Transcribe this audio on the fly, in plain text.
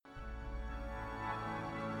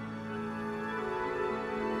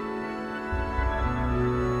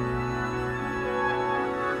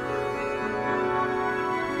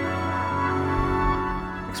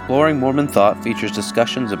Exploring Mormon Thought features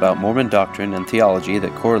discussions about Mormon doctrine and theology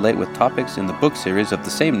that correlate with topics in the book series of the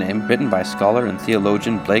same name written by scholar and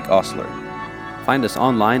theologian Blake Ostler. Find us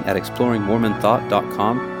online at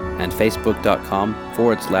exploringmormonthought.com and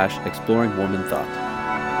facebook.com/exploringmormonthought.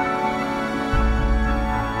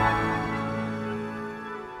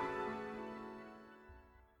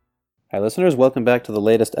 Hi listeners, welcome back to the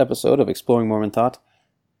latest episode of Exploring Mormon Thought.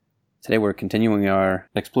 Today we're continuing our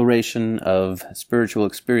exploration of spiritual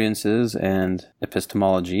experiences and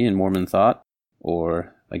epistemology in Mormon thought,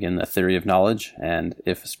 or again, the theory of knowledge, and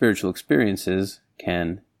if spiritual experiences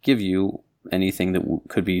can give you anything that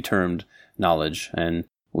could be termed knowledge. And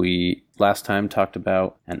we last time talked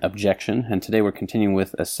about an objection, and today we're continuing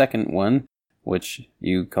with a second one, which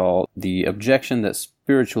you call the objection that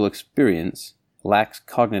spiritual experience lacks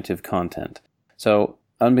cognitive content. So,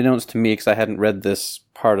 unbeknownst to me, because I hadn't read this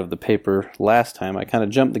part of the paper last time, I kind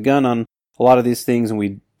of jumped the gun on a lot of these things, and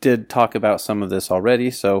we did talk about some of this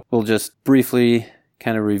already, so we'll just briefly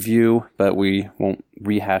kind of review, but we won't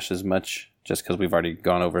rehash as much just because we've already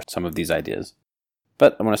gone over some of these ideas.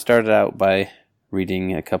 But I'm going to start it out by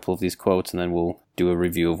reading a couple of these quotes, and then we'll do a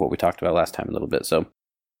review of what we talked about last time a little bit. So,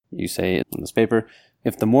 you say in this paper,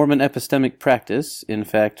 if the Mormon epistemic practice, in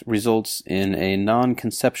fact, results in a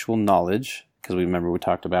non-conceptual knowledge, because we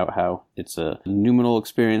talked about how it's a noumenal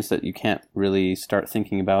experience that you can't really start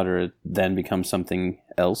thinking about or it then becomes something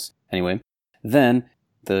else. Anyway, then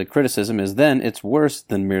the criticism is then it's worse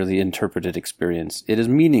than merely interpreted experience. It is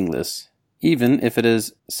meaningless, even if it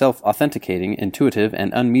is self-authenticating, intuitive,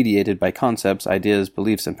 and unmediated by concepts, ideas,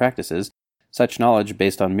 beliefs, and practices. Such knowledge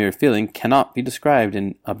based on mere feeling cannot be described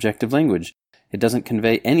in objective language. It doesn't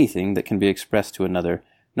convey anything that can be expressed to another.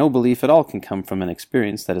 No belief at all can come from an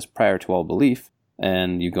experience that is prior to all belief.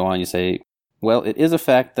 And you go on, you say, well, it is a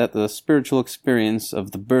fact that the spiritual experience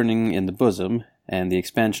of the burning in the bosom and the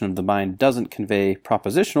expansion of the mind doesn't convey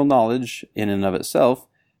propositional knowledge in and of itself.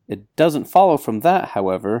 It doesn't follow from that,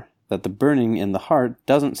 however, that the burning in the heart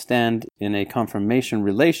doesn't stand in a confirmation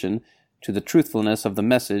relation to the truthfulness of the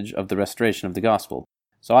message of the restoration of the gospel.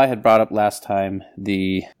 So I had brought up last time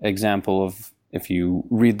the example of if you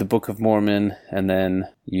read the Book of Mormon and then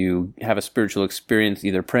you have a spiritual experience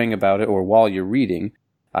either praying about it or while you're reading,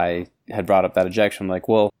 I had brought up that objection. I'm like,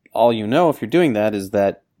 well, all you know if you're doing that is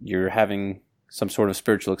that you're having some sort of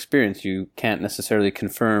spiritual experience. You can't necessarily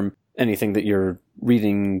confirm anything that you're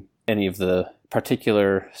reading, any of the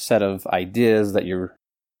particular set of ideas that you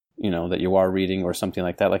are reading or something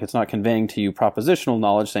like that. Like, it's not conveying to you propositional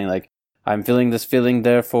knowledge saying like, I'm feeling this feeling,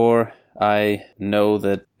 therefore I know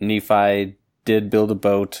that Nephi did build a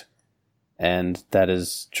boat, and that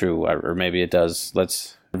is true, or maybe it does.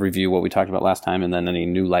 Let's review what we talked about last time, and then any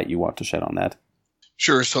new light you want to shed on that.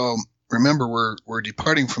 Sure. So remember, we're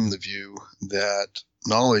departing from the view that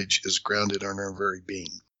knowledge is grounded in our very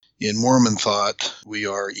being. In Mormon thought, we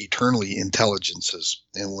are eternally intelligences,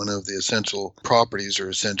 and one of the essential properties or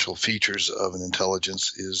essential features of an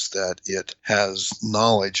intelligence is that it has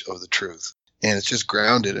knowledge of the truth, and it's just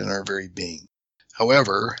grounded in our very being.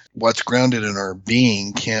 However, what's grounded in our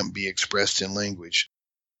being can't be expressed in language.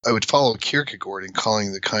 I would follow Kierkegaard in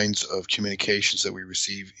calling the kinds of communications that we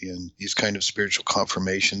receive in these kind of spiritual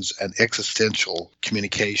confirmations an existential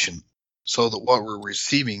communication, so that what we're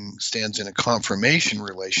receiving stands in a confirmation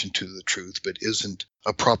relation to the truth, but isn't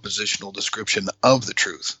a propositional description of the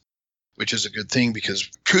truth, which is a good thing because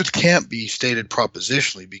truth can't be stated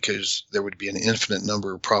propositionally because there would be an infinite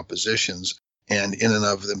number of propositions, and in and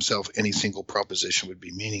of themselves, any single proposition would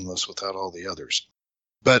be meaningless without all the others.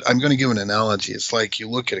 But I'm going to give an analogy. It's like you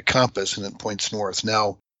look at a compass and it points north.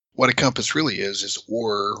 Now, what a compass really is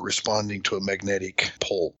ore responding to a magnetic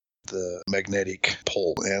pole. The magnetic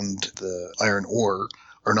pole and the iron ore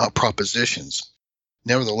are not propositions.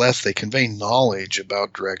 Nevertheless, they convey knowledge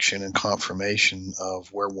about direction and confirmation of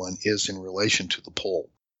where one is in relation to the pole.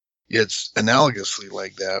 It's analogously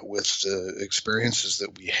like that with the experiences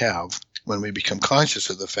that we have when we become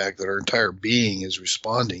conscious of the fact that our entire being is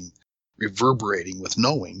responding, reverberating with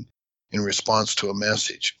knowing in response to a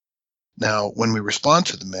message. Now, when we respond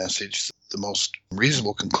to the message, the most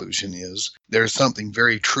reasonable conclusion is there's something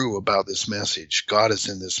very true about this message. God is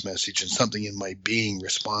in this message, and something in my being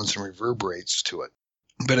responds and reverberates to it.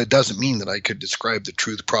 But it doesn't mean that I could describe the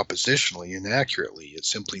truth propositionally and accurately. It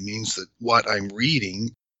simply means that what I'm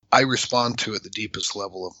reading, I respond to at the deepest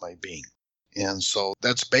level of my being. And so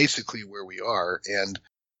that's basically where we are. And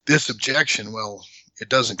this objection, well, it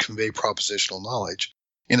doesn't convey propositional knowledge.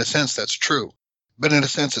 In a sense, that's true. But in a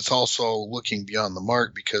sense, it's also looking beyond the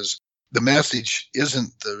mark because the message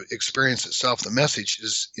isn't the experience itself. The message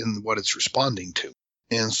is in what it's responding to.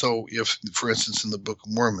 And so if, for instance, in the Book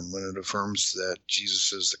of Mormon, when it affirms that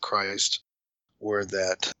Jesus is the Christ, or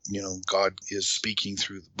that, God is speaking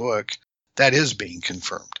through the book, that is being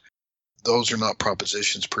confirmed. Those are not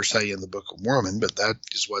propositions per se in the Book of Mormon, but that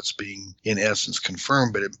is what's being, in essence,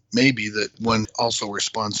 confirmed. But it may be that one also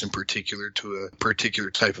responds in particular to a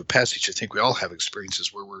particular type of passage. I think we all have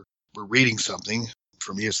experiences where we're reading something.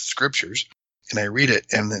 For me, it's the scriptures, and I read it,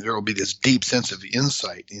 and then there will be this deep sense of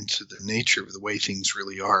insight into the nature of the way things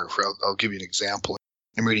really are. I'll give you an example.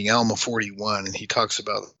 I'm reading Alma 41, and he talks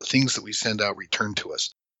about the things that we send out return to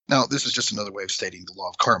us. Now, this is just another way of stating the law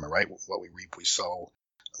of karma, right? What we reap, we sow.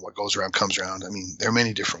 What goes around comes around. I mean, there are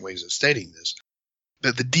many different ways of stating this.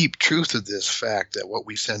 But the deep truth of this fact that what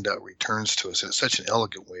we send out returns to us, and it's such an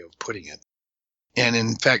elegant way of putting it. And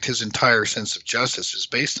in fact, his entire sense of justice is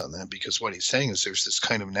based on that, because what he's saying is there's this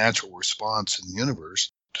kind of natural response in the universe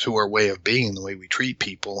to our way of being, the way we treat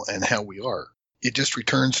people, and how we are. It just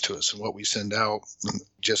returns to us, and what we send out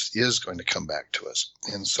just is going to come back to us.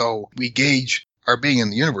 And so we gauge our being in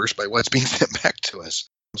the universe by what's being sent back to us.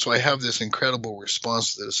 So I have this incredible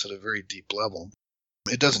response to this at a very deep level.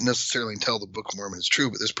 It doesn't necessarily tell the Book of Mormon is true,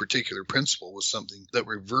 but this particular principle was something that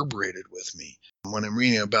reverberated with me. When I'm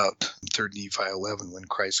reading about 3 Nephi 11, when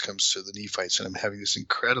Christ comes to the Nephites, and I'm having this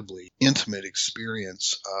incredibly intimate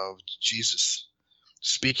experience of Jesus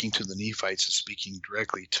speaking to the Nephites and speaking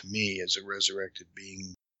directly to me as a resurrected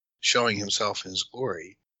being, showing himself in his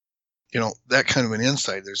glory, that kind of an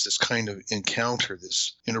insight, there's this kind of encounter,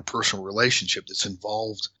 this interpersonal relationship that's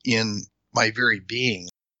involved in my very being.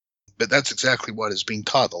 But that's exactly what is being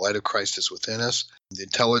taught. The light of Christ is within us. The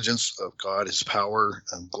intelligence of God, his power,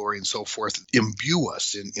 glory, and so forth imbue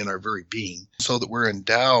us in our very being, so that we're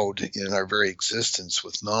endowed in our very existence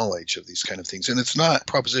with knowledge of these kind of things. And it's not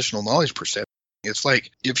propositional knowledge per se. It's like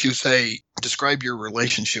if you say, describe your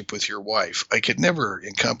relationship with your wife. I could never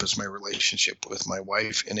encompass my relationship with my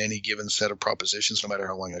wife in any given set of propositions, no matter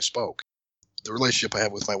how long I spoke. The relationship I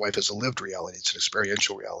have with my wife is a lived reality. It's an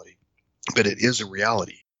experiential reality. But it is a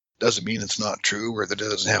reality. Doesn't mean it's not true, or that it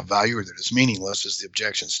doesn't have value, or that it's meaningless, as the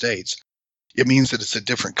objection states. It means that it's a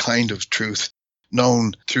different kind of truth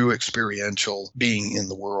known through experiential being in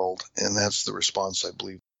the world. And that's the response, I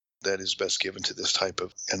believe, that is best given to this type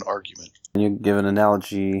of an argument. You give an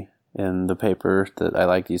analogy in the paper that I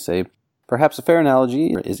like. You say, perhaps a fair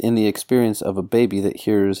analogy is in the experience of a baby that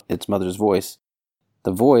hears its mother's voice.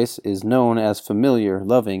 The voice is known as familiar,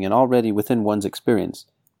 loving, and already within one's experience.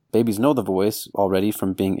 Babies know the voice already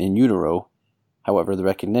from being in utero. However, the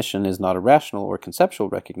recognition is not a rational or conceptual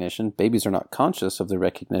recognition. Babies are not conscious of the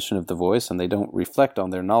recognition of the voice, and they don't reflect on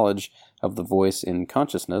their knowledge of the voice in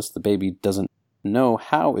consciousness. The baby doesn't know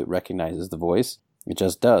how it recognizes the voice. It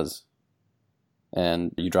just does.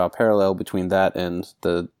 And you draw a parallel between that and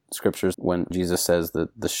the scriptures when Jesus says that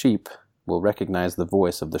the sheep will recognize the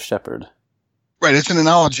voice of the shepherd. Right, it's an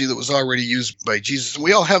analogy that was already used by Jesus.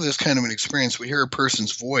 We all have this kind of an experience. We hear a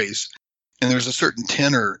person's voice, and there's a certain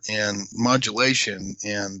tenor and modulation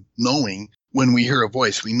and knowing when we hear a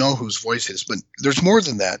voice. We know whose voice it is, but there's more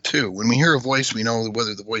than that, too. When we hear a voice, we know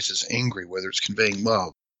whether the voice is angry, whether it's conveying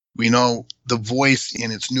love. We know the voice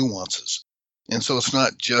in its nuances. And so it's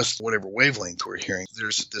not just whatever wavelength we're hearing.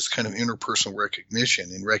 There's this kind of interpersonal recognition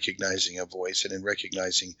in recognizing a voice and in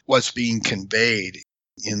recognizing what's being conveyed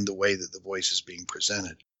in the way that the voice is being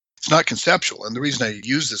presented. It's not conceptual. And the reason I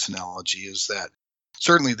use this analogy is that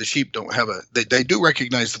certainly the sheep don't have they do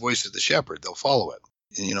recognize the voice of the shepherd. They'll follow it.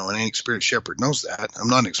 And, an experienced shepherd knows that. I'm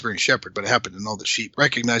not an experienced shepherd, but I happen to know that sheep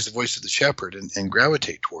recognize the voice of the shepherd and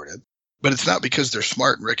gravitate toward it. But it's not because they're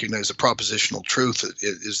smart and recognize the propositional truth that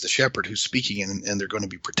it is the shepherd who's speaking, and they're going to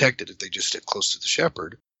be protected if they just stick close to the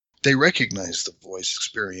shepherd. They recognize the voice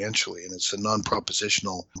experientially, and it's a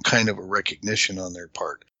non-propositional kind of a recognition on their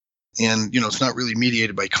part. And, it's not really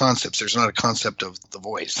mediated by concepts. There's not a concept of the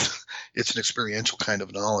voice. It's an experiential kind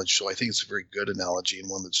of knowledge. So I think it's a very good analogy,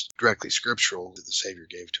 and one that's directly scriptural that the Savior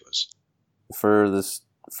gave to us. For this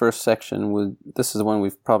first section, this is the one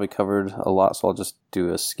we've probably covered a lot, so I'll just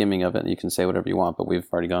do a skimming of it, and you can say whatever you want, but we've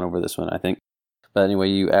already gone over this one, I think. But anyway,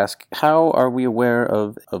 you ask, how are we aware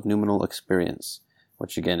of noumenal experience?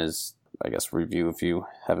 Which again is, I guess, review if you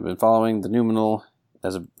haven't been following. The noumenal,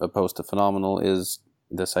 as opposed to phenomenal, is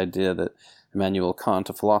this idea that Immanuel Kant,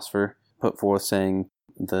 a philosopher, put forth, saying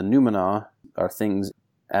the noumena are things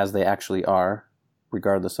as they actually are,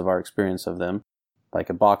 regardless of our experience of them. Like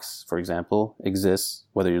a box, for example, exists,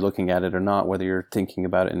 whether you're looking at it or not, whether you're thinking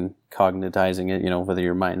about it and cognitizing it, whether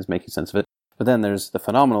your mind's making sense of it. But then there's the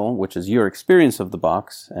phenomenal, which is your experience of the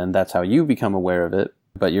box, and that's how you become aware of it.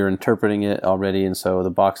 But you're interpreting it already, and so the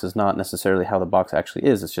box is not necessarily how the box actually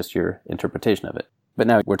is. It's just your interpretation of it. But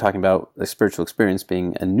now we're talking about the spiritual experience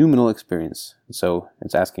being a noumenal experience. So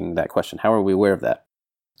it's asking that question, how are we aware of that?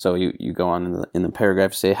 So you go on in the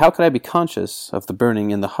paragraph to say, how could I be conscious of the burning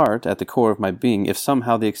in the heart at the core of my being if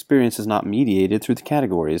somehow the experience is not mediated through the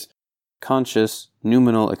categories? Conscious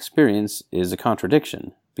noumenal experience is a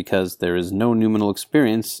contradiction, because there is no noumenal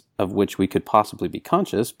experience of which we could possibly be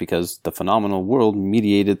conscious, because the phenomenal world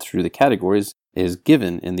mediated through the categories is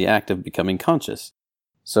given in the act of becoming conscious.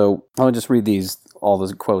 So I'll just read all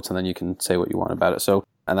those quotes, and then you can say what you want about it.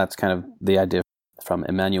 And that's kind of the idea from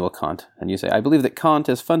Immanuel Kant. And you say, I believe that Kant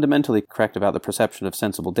is fundamentally correct about the perception of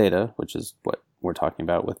sensible data, which is what we're talking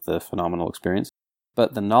about with the phenomenal experience.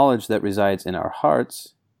 But the knowledge that resides in our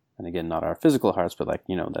hearts, and again, not our physical hearts, but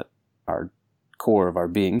that our core of our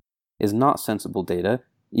being, is not sensible data,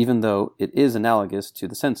 even though it is analogous to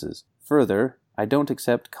the senses. Further, I don't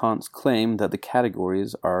accept Kant's claim that the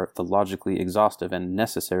categories are the logically exhaustive and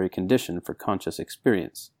necessary condition for conscious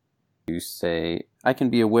experience. You say, I can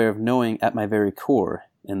be aware of knowing at my very core,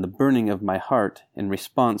 in the burning of my heart, in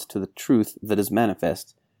response to the truth that is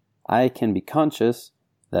manifest. I can be conscious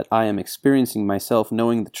that I am experiencing myself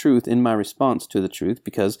knowing the truth in my response to the truth,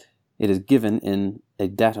 because it is given in a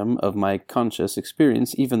datum of my conscious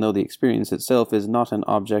experience, even though the experience itself is not an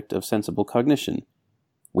object of sensible cognition.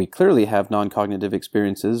 We clearly have non-cognitive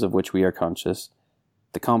experiences of which we are conscious.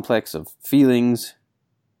 The complex of feelings,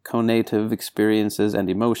 conative experiences, and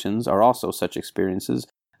emotions are also such experiences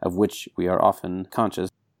of which we are often conscious.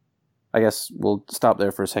 I guess we'll stop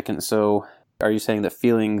there for a second. So are you saying that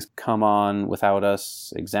feelings come on without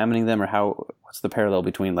us examining them, or what's the parallel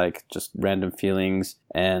between just random feelings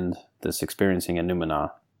and this experiencing a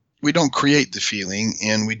noumena? We don't create the feeling,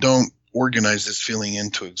 and we don't organize this feeling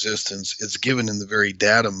into existence. It's given in the very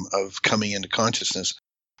datum of coming into consciousness.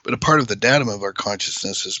 But a part of the datum of our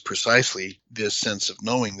consciousness is precisely this sense of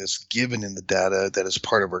knowing that's given in the data that is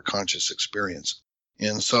part of our conscious experience.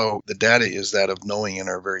 And so the data is that of knowing in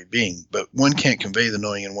our very being. But one can't convey the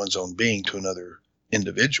knowing in one's own being to another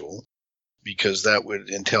individual, because that would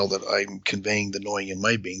entail that I'm conveying the knowing in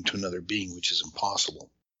my being to another being, which is impossible.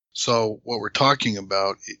 So what we're talking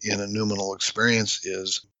about in a noumenal experience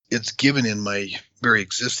is it's given in my very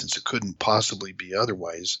existence. It couldn't possibly be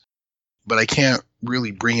otherwise. But I can't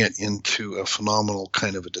really bring it into a phenomenal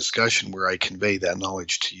kind of a discussion where I convey that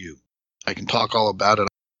knowledge to you. I can talk all about it.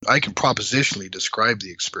 I can propositionally describe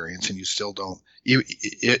the experience, and you still don't.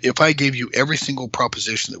 If I gave you every single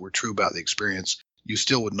proposition that were true about the experience, you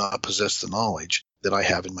still would not possess the knowledge that I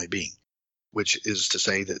have in my being, which is to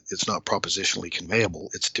say that it's not propositionally conveyable.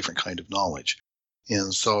 It's a different kind of knowledge.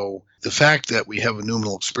 And so the fact that we have a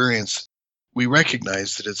noumenal experience, we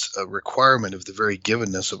recognize that it's a requirement of the very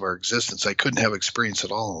givenness of our existence. I couldn't have experience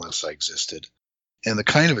at all unless I existed. And the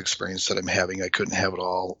kind of experience that I'm having, I couldn't have at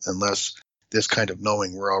all unless this kind of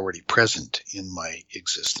knowing were already present in my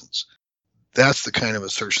existence. That's the kind of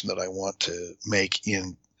assertion that I want to make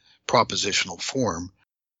in propositional form.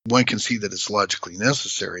 One can see that it's logically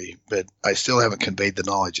necessary, but I still haven't conveyed the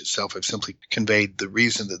knowledge itself. I've simply conveyed the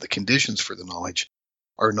reason that the conditions for the knowledge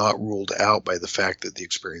are not ruled out by the fact that the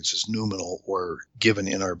experience is noumenal or given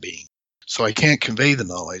in our being. So I can't convey the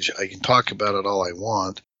knowledge. I can talk about it all I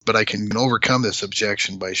want, but I can overcome this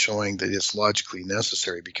objection by showing that it's logically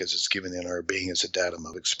necessary because it's given in our being as a datum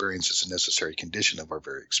of experience, as a necessary condition of our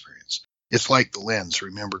very experience. It's like the lens.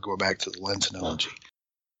 Remember, go back to the lens analogy.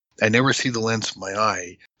 I never see the lens of my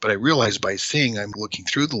eye, but I realize by seeing I'm looking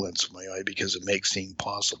through the lens of my eye because it makes seeing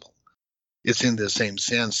possible. It's in the same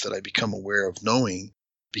sense that I become aware of knowing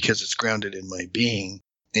because it's grounded in my being,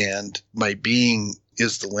 and my being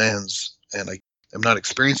is the lens, and I'm not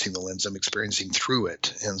experiencing the lens, I'm experiencing through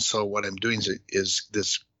it. And so what I'm doing is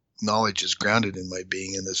this knowledge is grounded in my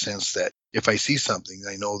being in the sense that if I see something,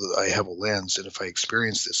 I know that I have a lens, and if I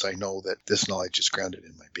experience this, I know that this knowledge is grounded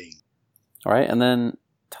in my being. All right, and then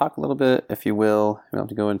talk a little bit, if you will. We don't have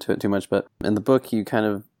to go into it too much, but in the book you kind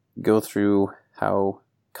of go through how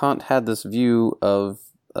Kant had this view of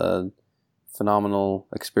phenomenal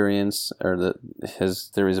experience, or that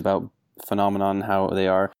his theories about phenomenon, how they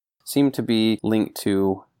are, seem to be linked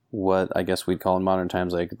to what I guess we'd call in modern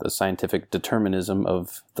times like the scientific determinism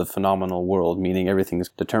of the phenomenal world, meaning everything is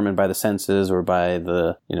determined by the senses or by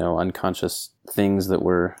the, unconscious things that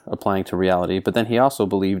we're applying to reality. But then he also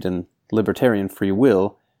believed in libertarian free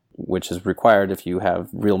will, which is required if you have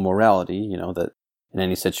real morality, that in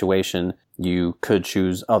any situation you could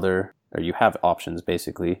choose other, or you have options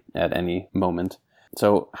basically at any moment.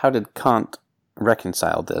 So how did Kant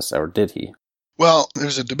reconcile this, or did he? Well,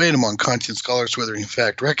 there's a debate among Kantian scholars whether he in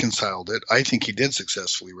fact reconciled it. I think he did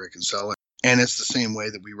successfully reconcile it. And it's the same way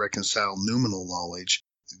that we reconcile noumenal knowledge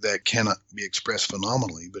that cannot be expressed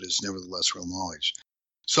phenomenally, but is nevertheless real knowledge.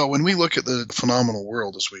 So when we look at the phenomenal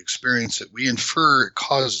world as we experience it, we infer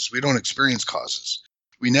causes. We don't experience causes.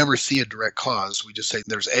 We never see a direct cause. We just say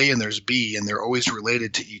there's A and there's B, and they're always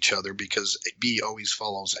related to each other because B always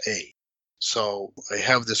follows A. So I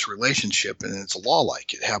have this relationship, and it's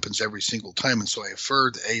law-like. It happens every single time, and so I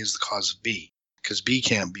infer that A is the cause of B, because B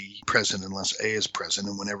can't be present unless A is present,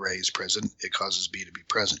 and whenever A is present, it causes B to be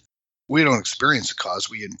present. We don't experience a cause,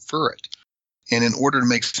 we infer it. And in order to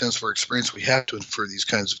make sense of our experience, we have to infer these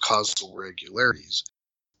kinds of causal regularities.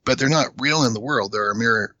 But they're not real in the world. They're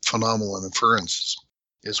mere phenomenal inferences,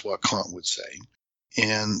 is what Kant would say.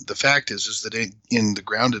 And the fact is that in the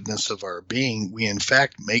groundedness of our being, we in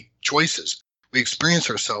fact make choices. We experience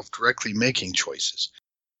ourselves directly making choices.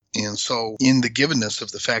 And so in the givenness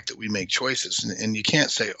of the fact that we make choices, and you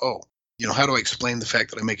can't say, how do I explain the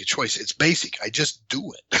fact that I make a choice? It's basic. I just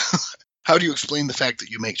do it. How do you explain the fact that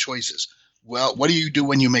you make choices? Well, what do you do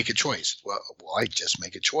when you make a choice? Well, I just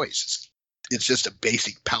make a choice. It's just a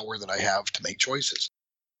basic power that I have to make choices.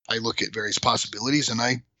 I look at various possibilities and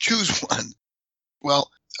I choose one.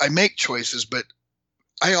 Well, I make choices, but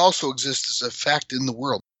I also exist as a fact in the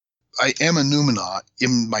world. I am a noumena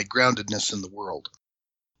in my groundedness in the world.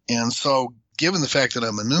 And so, given the fact that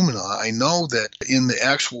I'm a noumena, I know that in the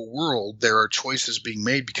actual world, there are choices being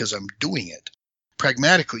made because I'm doing it.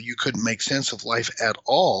 Pragmatically, you couldn't make sense of life at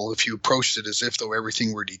all if you approached it as if though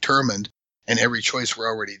everything were determined and every choice were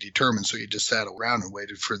already determined. So you just sat around and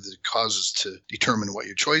waited for the causes to determine what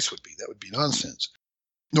your choice would be. That would be nonsense.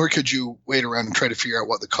 Nor could you wait around and try to figure out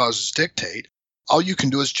what the causes dictate. All you can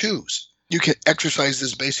do is choose. You can exercise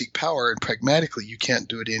this basic power, and pragmatically, you can't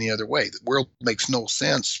do it any other way. The world makes no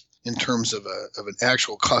sense in terms of an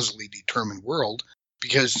actual causally determined world,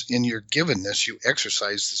 because in your givenness, you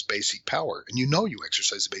exercise this basic power, and you know you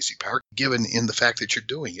exercise the basic power given in the fact that you're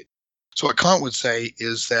doing it. So what Kant would say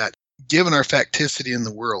is that given our facticity in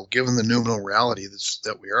the world, given the noumenal reality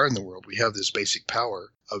that we are in the world, we have this basic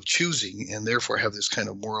power of choosing and therefore have this kind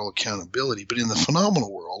of moral accountability. But in the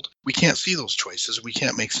phenomenal world, we can't see those choices. We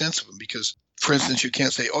can't make sense of them because, for instance, you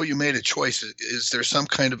can't say, you made a choice. Is there some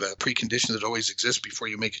kind of a precondition that always exists before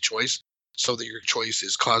you make a choice so that your choice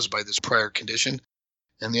is caused by this prior condition?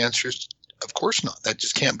 And the answer is, of course not. That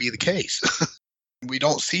just can't be the case. We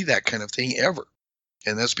don't see that kind of thing ever.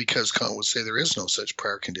 And that's because Kant would say there is no such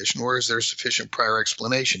prior condition, or is there sufficient prior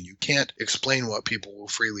explanation? You can't explain what people will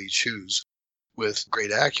freely choose with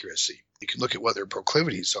great accuracy. You can look at what their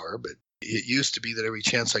proclivities are, but it used to be that every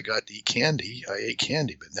chance I got to eat candy, I ate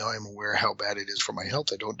candy. But now I'm aware how bad it is for my health.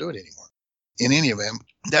 I don't do it anymore. In any event,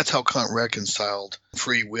 that's how Kant reconciled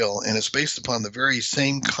free will, and it's based upon the very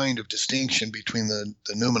same kind of distinction between the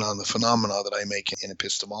noumena and the phenomena that I make in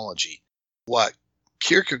epistemology. What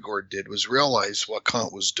Kierkegaard did was realize what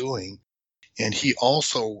Kant was doing, and he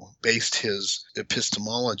also based his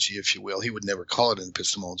epistemology, if you will. He would never call it an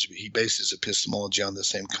epistemology, but he based his epistemology on the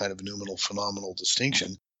same kind of noumenal phenomenal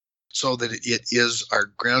distinction, so that it is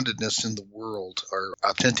our groundedness in the world, our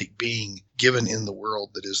authentic being given in the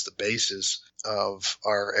world that is the basis of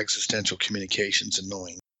our existential communications and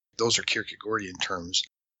knowing. Those are Kierkegaardian terms,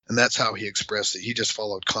 and that's how he expressed it. He just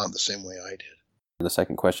followed Kant the same way I did. The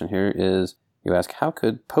second question here is, you ask, how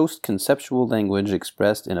could post-conceptual language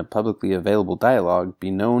expressed in a publicly available dialogue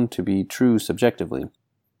be known to be true subjectively?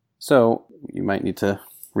 So, you might need to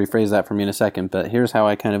rephrase that for me in a second, but here's how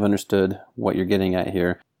I kind of understood what you're getting at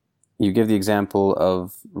here. You give the example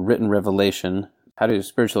of written revelation. How do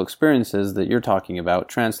spiritual experiences that you're talking about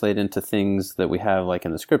translate into things that we have like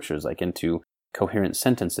in the scriptures, like into coherent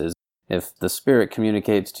sentences? If the Spirit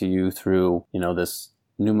communicates to you through, this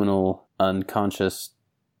noumenal, unconscious,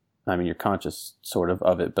 you're conscious sort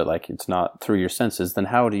of it, but like it's not through your senses, then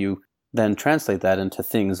how do you then translate that into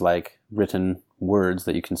things like written words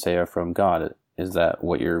that you can say are from God? Is that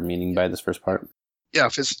what you're meaning by this first part? Yeah,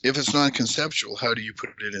 if it's non-conceptual, how do you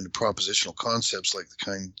put it into propositional concepts like the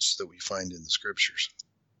kinds that we find in the scriptures?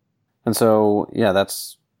 And so,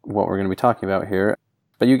 that's what we're going to be talking about here.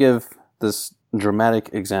 But you give this dramatic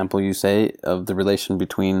example, you say, of the relation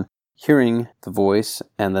between hearing the voice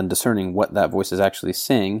and then discerning what that voice is actually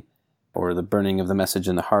saying, or the burning of the message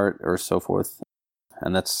in the heart, or so forth.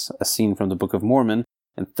 And that's a scene from the Book of Mormon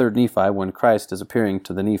in 3rd Nephi when Christ is appearing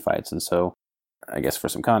to the Nephites. And so, I guess for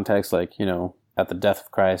some context, at the death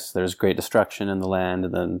of Christ, there's great destruction in the land,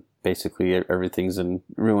 and then basically everything's in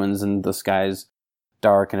ruins, and the sky's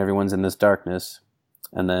dark, and everyone's in this darkness.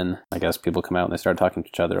 And then, I guess, people come out and they start talking to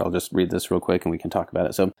each other. I'll just read this real quick, and we can talk about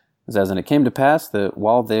it. So, it says, "And it came to pass that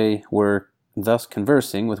while they were thus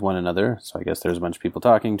conversing with one another," so I guess there's a bunch of people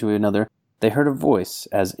talking to another, "they heard a voice,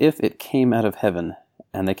 as if it came out of heaven,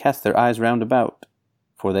 and they cast their eyes round about,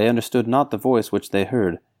 for they understood not the voice which they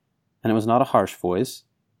heard. And it was not a harsh voice,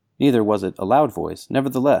 neither was it a loud voice.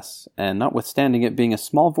 Nevertheless, and notwithstanding it being a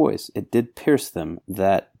small voice, it did pierce them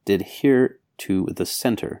that did hear to the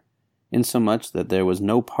center, insomuch that there was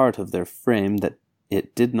no part of their frame that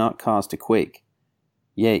it did not cause to quake.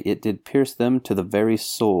 Yea, it did pierce them to the very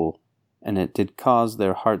soul, and it did cause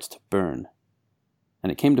their hearts to burn.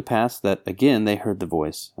 And it came to pass that again they heard the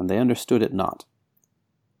voice, and they understood it not.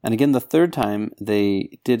 And again the third time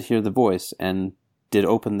they did hear the voice, and did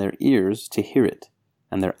open their ears to hear it,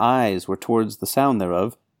 and their eyes were towards the sound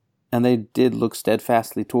thereof, and they did look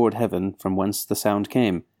steadfastly toward heaven, from whence the sound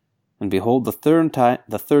came. And behold, the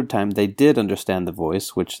third time they did understand the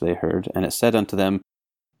voice which they heard, and it said unto them,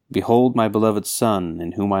 Behold my beloved Son,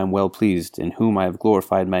 in whom I am well pleased, in whom I have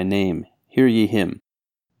glorified my name. Hear ye him.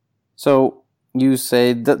 So, you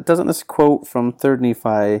say, doesn't this quote from 3rd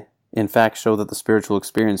Nephi in fact show that the spiritual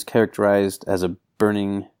experience characterized as a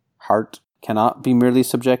burning heart cannot be merely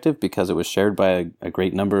subjective because it was shared by a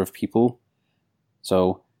great number of people?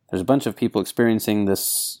 So, there's a bunch of people experiencing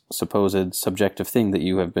this supposed subjective thing that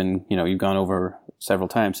you have been, you've gone over several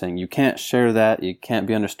times, saying you can't share that, it can't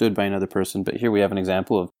be understood by another person, but here we have an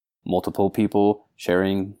example of multiple people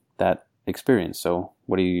sharing that experience. So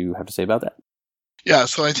what do you have to say about that? Yeah,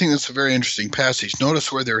 so I think that's a very interesting passage.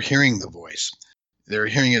 Notice where they're hearing the voice. They're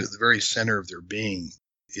hearing it at the very center of their being.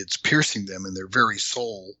 It's piercing them in their very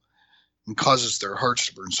soul and causes their hearts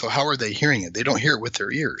to burn. So how are they hearing it? They don't hear it with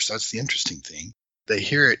their ears. That's the interesting thing. They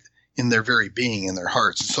hear it in their very being, in their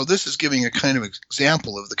hearts. And so this is giving a kind of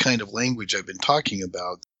example of the kind of language I've been talking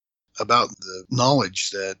about the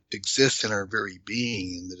knowledge that exists in our very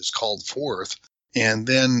being and that is called forth. And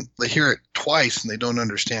then they hear it twice and they don't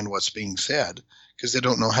understand what's being said because they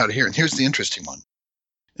don't know how to hear it. And here's the interesting one.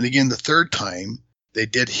 And again, the third time, they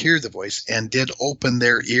did hear the voice and did open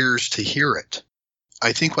their ears to hear it.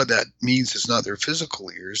 I think what that means is not their physical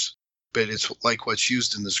ears, but it's like what's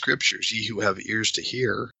used in the scriptures. Ye who have ears to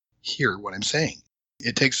hear what I'm saying.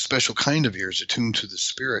 It takes a special kind of ears attuned to the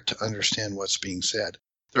Spirit to understand what's being said.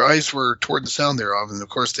 Their eyes were toward the sound thereof, and of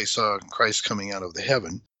course they saw Christ coming out of the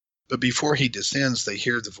heaven. But before he descends, they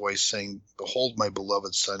hear the voice saying, Behold my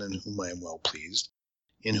beloved Son, in whom I am well pleased,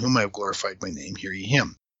 in whom I have glorified my name, hear ye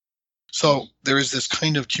him. So there is this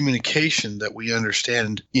kind of communication that we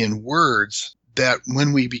understand in words that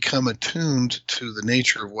when we become attuned to the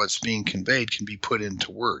nature of what's being conveyed can be put into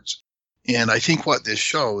words. And I think what this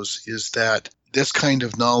shows is that this kind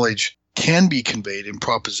of knowledge can be conveyed in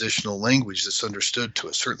propositional language that's understood to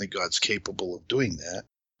us. Certainly God's capable of doing that.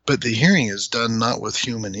 But the hearing is done not with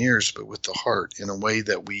human ears, but with the heart in a way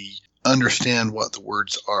that we understand what the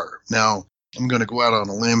words are. Now, I'm going to go out on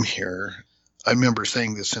a limb here. I remember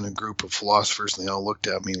saying this in a group of philosophers, and they all looked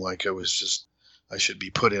at me like I should be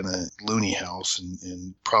put in a loony house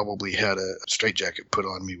and probably had a straitjacket put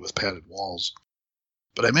on me with padded walls.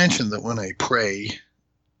 But I mentioned that when I pray,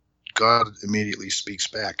 God immediately speaks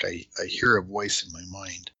back. I hear a voice in my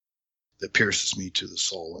mind that pierces me to the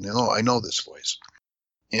soul. And I know this voice.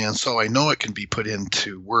 And so I know it can be put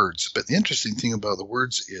into words. But the interesting thing about the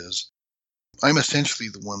words is I'm essentially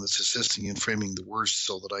the one that's assisting in framing the words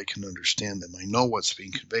so that I can understand them. I know what's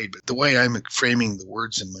being conveyed, but the way I'm framing the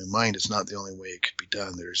words in my mind is not the only way it could be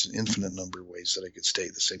done. There's an infinite number of ways that I could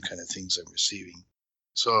state the same kind of things I'm receiving.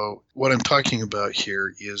 So what I'm talking about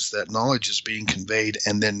here is that knowledge is being conveyed,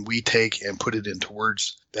 and then we take and put it into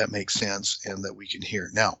words that make sense and that we can hear.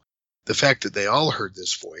 Now, the fact that they all heard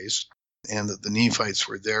this voice and that the Nephites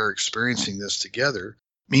were there experiencing this together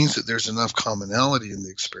means that there's enough commonality in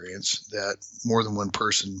the experience that more than one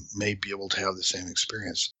person may be able to have the same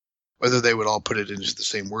experience. Whether they would all put it into the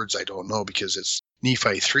same words, I don't know, because it's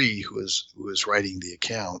Nephi 3 who is writing the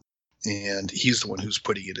account, and he's the one who's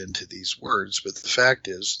putting it into these words. But the fact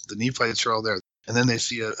is, the Nephites are all there, and then they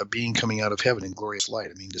see a being coming out of heaven in glorious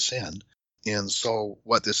light, descend. And so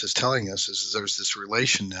what this is telling us is there's this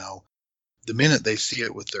relation now. The minute they see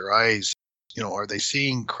it with their eyes, are they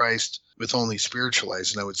seeing Christ with only spiritual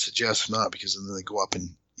eyes? And I would suggest not, because then they go up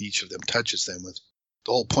and each of them touches them with.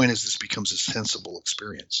 The whole point is this becomes a sensible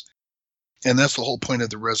experience. And that's the whole point of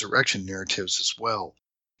the resurrection narratives as well.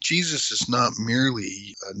 Jesus is not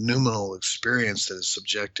merely a noumenal experience that is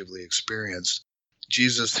subjectively experienced.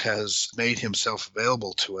 Jesus has made himself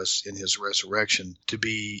available to us in his resurrection to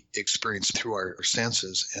be experienced through our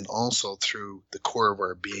senses and also through the core of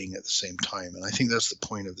our being at the same time. And I think that's the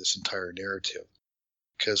point of this entire narrative,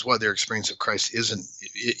 because what their experience of Christ isn't,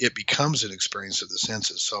 it becomes an experience of the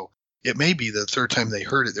senses. So it may be the third time they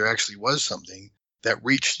heard it, there actually was something that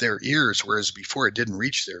reached their ears, whereas before it didn't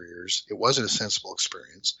reach their ears. It wasn't a sensible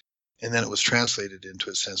experience. And then it was translated into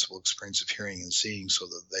a sensible experience of hearing and seeing so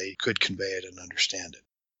that they could convey it and understand it.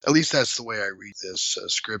 At least that's the way I read this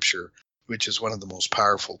scripture, which is one of the most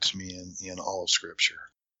powerful to me in all of Scripture.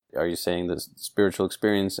 Are you saying that spiritual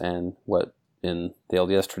experience and what in the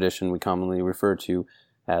LDS tradition we commonly refer to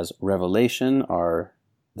as revelation are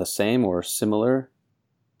the same or similar?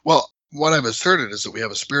 Well, what I've asserted is that we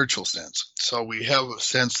have a spiritual sense. So we have a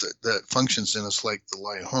sense that functions in us like the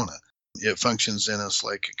Liahona. It functions in us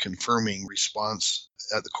like a confirming response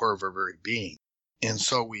at the core of our very being. And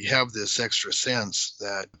so we have this extra sense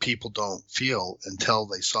that people don't feel until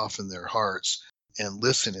they soften their hearts and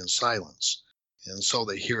listen in silence. And so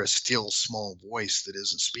they hear a still small voice that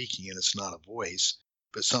isn't speaking, and it's not a voice,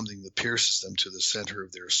 but something that pierces them to the center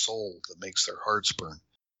of their soul that makes their hearts burn.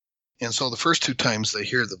 And so the first two times they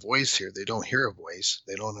hear the voice here, they don't hear a voice,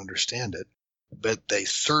 they don't understand it, but they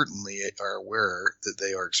certainly are aware that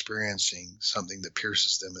they are experiencing something that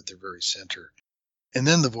pierces them at their very center. And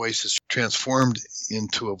then the voice is transformed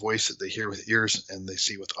into a voice that they hear with ears and they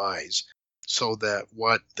see with eyes, so that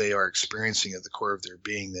what they are experiencing at the core of their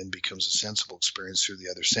being then becomes a sensible experience through the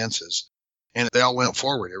other senses. And they all went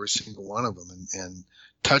forward, every single one of them, and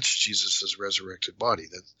touched Jesus' resurrected body.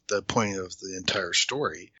 The point of the entire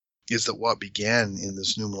story is that what began in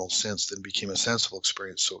this noumenal sense then became a sensible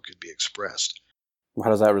experience so it could be expressed. How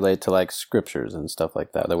does that relate to like scriptures and stuff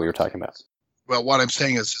like that we were talking about? Well, what I'm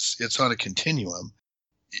saying is it's on a continuum.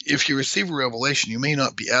 If you receive a revelation, you may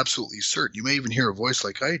not be absolutely certain. You may even hear a voice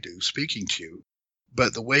like I do speaking to you,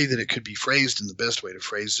 but the way that it could be phrased and the best way to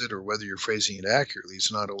phrase it, or whether you're phrasing it accurately, is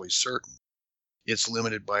not always certain. It's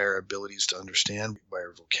limited by our abilities to understand, by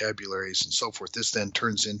our vocabularies and so forth. This then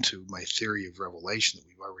turns into my theory of revelation that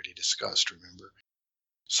we've already discussed, remember?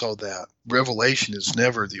 So that revelation is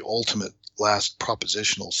never the ultimate last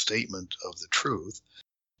propositional statement of the truth.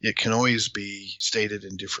 It can always be stated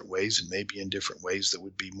in different ways, and maybe in different ways that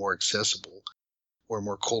would be more accessible or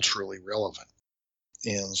more culturally relevant.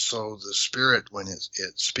 And so the Spirit, when it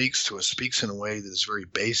speaks to us, speaks in a way that is very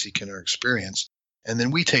basic in our experience, and then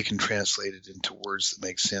we take and translate it into words that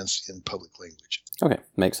make sense in public language. Okay,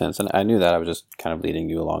 makes sense. And I knew that. I was just kind of leading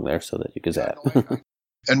you along there so that you could add.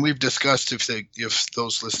 And we've discussed, if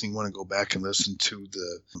those listening want to go back and listen to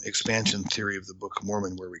the expansion theory of the Book of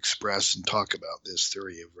Mormon, where we express and talk about this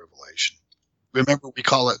theory of revelation. Remember, we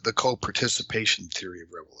call it the co-participation theory of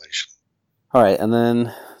revelation. All right, and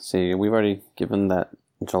then, see, we've already given that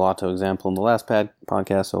gelato example in the last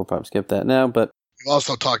podcast, so we'll probably skip that now, but we've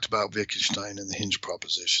also talked about Wittgenstein and the hinge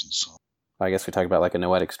proposition. So I guess we talked about like a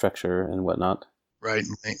noetic structure and whatnot. Right,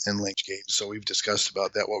 and length games. So we've discussed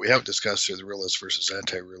about that. What we have discussed are the realist versus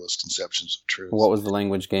anti-realist conceptions of truth. What was the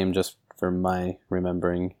language game, just for my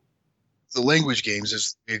remembering? The language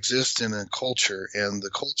games exist in a culture, and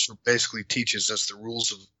the culture basically teaches us the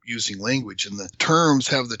rules of using language, and the terms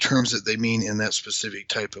have the terms that they mean in that specific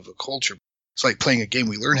type of a culture. It's like playing a game.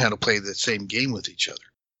 We learn how to play the same game with each other.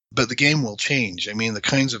 But the game will change. I mean, the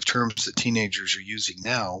kinds of terms that teenagers are using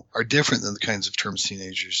now are different than the kinds of terms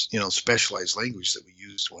teenagers, specialized language that we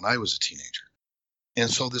used when I was a teenager. And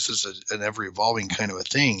so this is an ever-evolving kind of a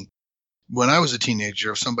thing. When I was a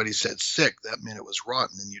teenager, if somebody said sick, that meant it was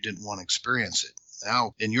rotten and you didn't want to experience it.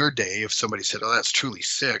 Now, in your day, if somebody said, oh, that's truly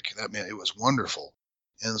sick, that meant it was wonderful.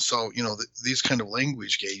 And so, these kind of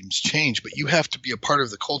language games change, but you have to be a part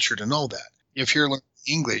of the culture to know that. If you're learning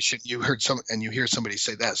English and you hear somebody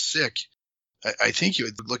say that's sick, I think you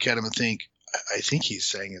would look at him and think, I think he's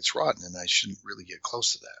saying it's rotten and I shouldn't really get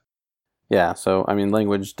close to that. Yeah, so I mean,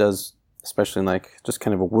 language does, especially in like just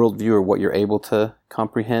kind of a worldview or what you're able to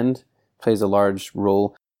comprehend, plays a large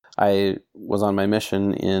role. I was on my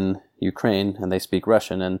mission in Ukraine and they speak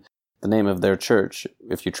Russian, and the name of their church,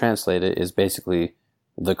 if you translate it, is basically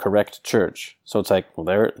the correct church. So it's like, well,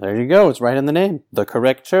 there you go. It's right in the name, the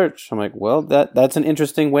correct church. I'm like, well, that's an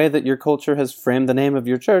interesting way that your culture has framed the name of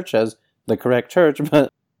your church as the correct church.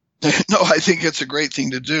 But no, I think it's a great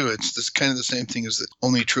thing to do. It's this kind of the same thing as the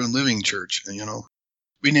only true and living church. And,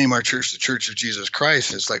 we name our church the Church of Jesus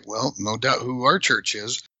Christ. It's like, well, no doubt who our church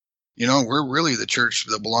is. We're really the church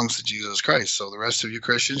that belongs to Jesus Christ. So the rest of you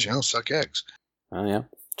Christians, suck eggs. Oh, yeah.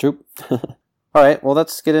 True. All right, well,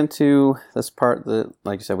 let's get into this part that,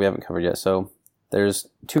 like you said, we haven't covered yet. So there's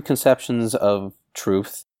two conceptions of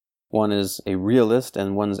truth. One is a realist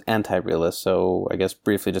and one's anti-realist. So I guess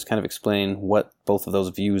briefly just kind of explain what both of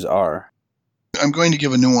those views are. I'm going to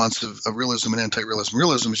give a nuance of realism and anti-realism.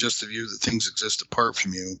 Realism is just the view that things exist apart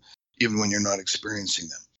from you, even when you're not experiencing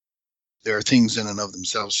them. There are things in and of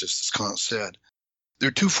themselves, just as Kant said. There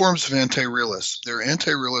are two forms of anti-realists. There are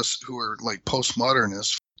anti-realists who are like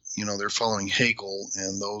postmodernists. They're following Hegel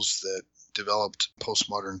and those that developed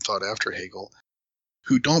postmodern thought after Hegel,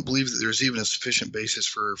 who don't believe that there's even a sufficient basis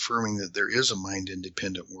for affirming that there is a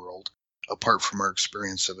mind-independent world apart from our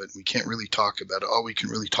experience of it. We can't really talk about it. All we can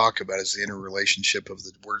really talk about is the interrelationship of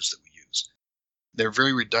the words that we use. They're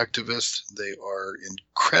very reductivist. They are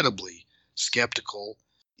incredibly skeptical.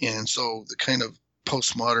 And so the kind of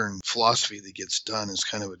postmodern philosophy that gets done is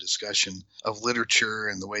kind of a discussion of literature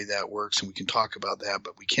and the way that works, and we can talk about that,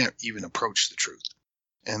 but we can't even approach the truth.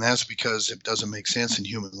 And that's because it doesn't make sense in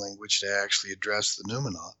human language to actually address the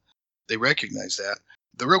noumena. They recognize that.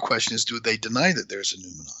 The real question is, do they deny that there's a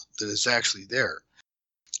noumena, that is actually there?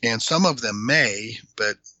 And some of them may,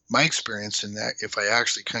 but my experience in that, if I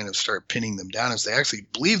actually kind of start pinning them down, is they actually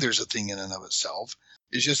believe there's a thing in and of itself.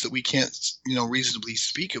 It's just that we can't, reasonably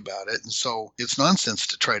speak about it. And so it's nonsense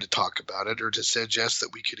to try to talk about it or to suggest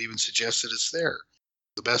that we could even suggest that it's there.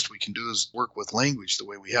 The best we can do is work with language the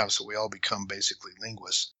way we have. So we all become basically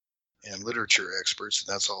linguists and literature experts.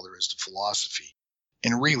 And that's all there is to philosophy.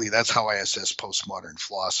 And really, that's how I assess postmodern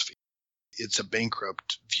philosophy. It's a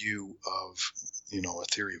bankrupt view of, a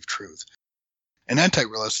theory of truth. An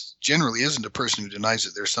anti-realist generally isn't a person who denies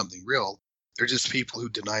that there's something real. They're just people who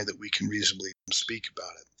deny that we can reasonably speak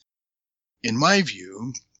about it. In my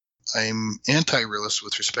view, I'm anti-realist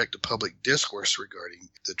with respect to public discourse regarding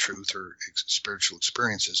the truth or spiritual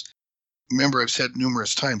experiences. Remember, I've said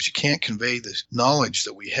numerous times, you can't convey the knowledge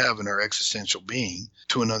that we have in our existential being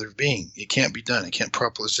to another being. It can't be done. It can't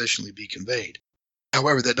propositionally be conveyed.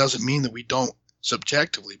 However, that doesn't mean that we don't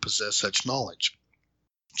subjectively possess such knowledge.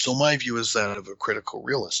 So my view is that of a critical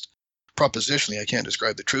realist. Propositionally, I can't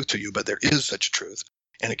describe the truth to you, but there is such a truth,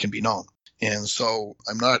 and it can be known. And so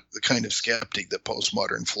I'm not the kind of skeptic that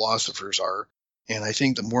postmodern philosophers are, and I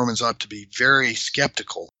think the Mormons ought to be very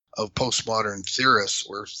skeptical of postmodern theorists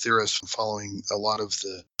or theorists following a lot of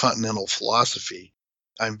the continental philosophy.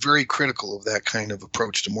 I'm very critical of that kind of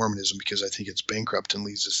approach to Mormonism because I think it's bankrupt and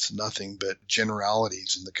leads us to nothing but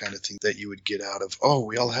generalities and the kind of thing that you would get out of,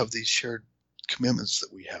 we all have these shared commitments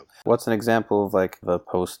that we have. What's an example of like the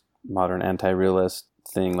postmodern anti-realist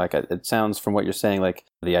thing? Like it sounds from what you're saying like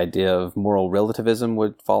the idea of moral relativism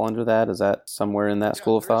would fall under that. Is that somewhere in that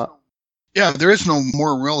school of thought? There is no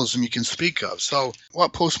moral realism you can speak of. So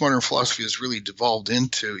what postmodern philosophy has really devolved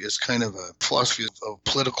into is kind of a philosophy of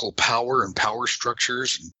political power and power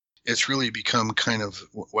structures. And it's really become kind of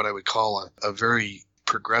what I would call a very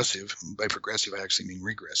progressive, by progressive I actually mean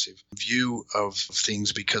regressive, view of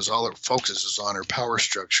things because all it focuses on are power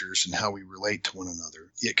structures and how we relate to one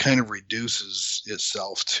another. It kind of reduces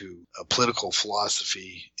itself to a political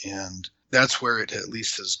philosophy, and that's where it at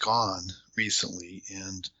least has gone recently.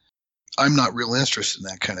 And I'm not real interested in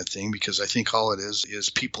that kind of thing because I think all it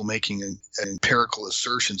is people making empirical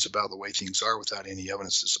assertions about the way things are without any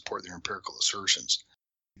evidence to support their empirical assertions.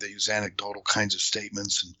 They use anecdotal kinds of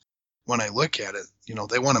statements, and when I look at it,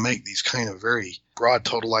 they want to make these kind of very broad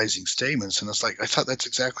totalizing statements, and it's like, I thought that's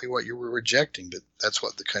exactly what you were rejecting, but that's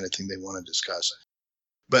what the kind of thing they want to discuss.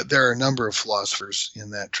 But there are a number of philosophers in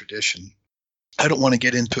that tradition. I don't want to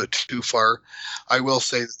get into it too far. I will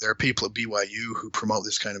say that there are people at BYU who promote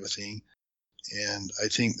this kind of a thing. And I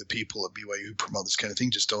think the people at BYU who promote this kind of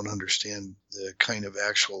thing just don't understand the kind of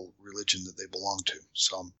actual religion that they belong to.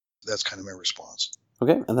 So that's kind of my response.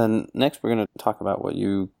 Okay, and then next we're going to talk about what I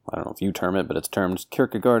don't know if you term it, but it's termed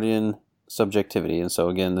Kierkegaardian subjectivity. And so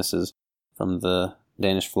again, this is from the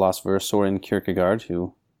Danish philosopher Soren Kierkegaard,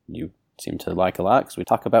 who you seem to like a lot because we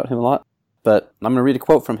talk about him a lot. But I'm going to read a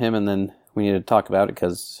quote from him and then we need to talk about it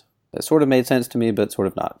because it sort of made sense to me, but sort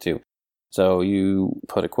of not too. So you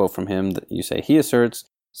put a quote from him that you say, he asserts,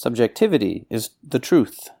 subjectivity is the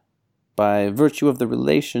truth. By virtue of the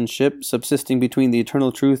relationship subsisting between the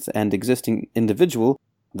eternal truth and existing individual,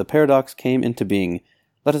 the paradox came into being.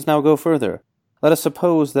 Let us now go further. Let us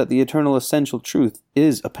suppose that the eternal essential truth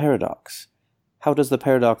is a paradox. How does the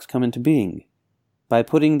paradox come into being? By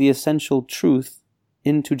putting the essential truth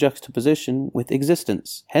into juxtaposition with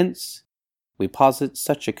existence. Hence, we posit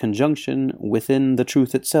such a conjunction within the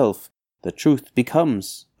truth itself. The truth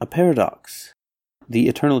becomes a paradox. The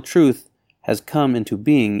eternal truth has come into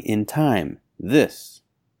being in time. This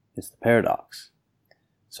is the paradox.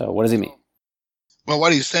 So what does he mean? Well,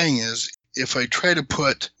 what he's saying is, if I try to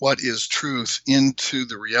put what is truth into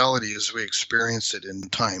the reality as we experience it in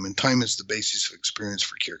time, and time is the basis of experience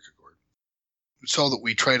for Kierkegaard, so that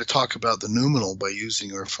we try to talk about the noumenal by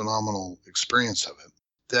using our phenomenal experience of it,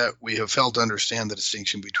 that we have failed to understand the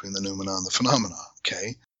distinction between the noumena and the phenomena,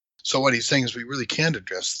 okay? So what he's saying is we really can't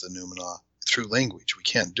address the noumena through language. We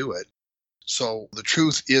can't do it. So the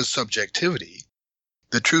truth is subjectivity.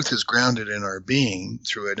 The truth is grounded in our being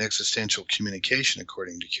through an existential communication,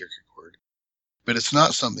 according to Kierkegaard. But it's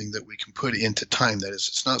not something that we can put into time. That is,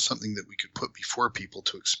 it's not something that we could put before people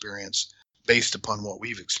to experience based upon what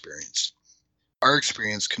we've experienced. Our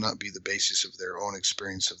experience cannot be the basis of their own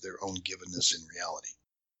experience of their own givenness in reality.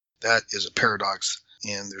 That is a paradox,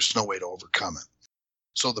 and there's no way to overcome it.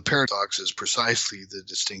 So the paradox is precisely the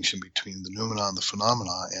distinction between the noumenon, the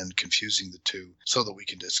phenomena, and confusing the two so that we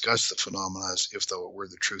can discuss the phenomena as if though it were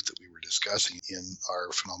the truth that we were discussing in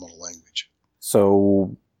our phenomenal language.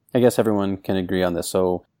 So I guess everyone can agree on this.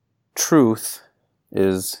 So truth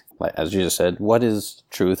is, as Jesus said, what is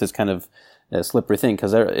truth is kind of a slippery thing,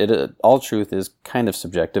 because all truth is kind of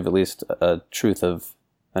subjective, at least a truth of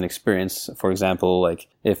an experience. For example, like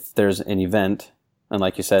if there's an event, and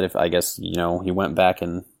like you said, if I guess, you went back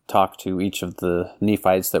and talked to each of the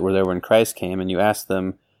Nephites that were there when Christ came, and you asked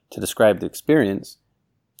them to describe the experience,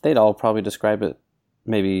 they'd all probably describe it,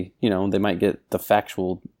 maybe, they might get the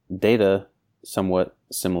factual data somewhat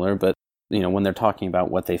similar, but, when they're talking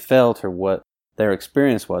about what they felt or what their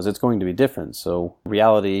experience was, it's going to be different. So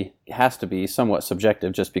reality has to be somewhat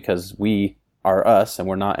subjective just because we are us and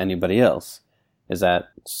we're not anybody else. Is that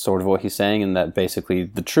sort of what he's saying? And that basically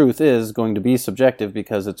the truth is going to be subjective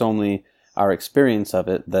because it's only our experience of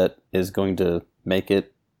it that is going to make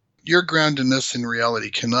it. Your groundedness in reality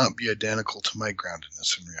cannot be identical to my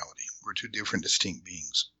groundedness in reality. We're two different, distinct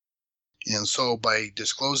beings. And so by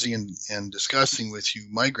disclosing and discussing with you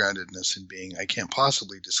my groundedness in being, I can't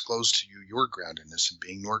possibly disclose to you your groundedness in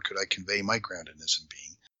being, nor could I convey my groundedness in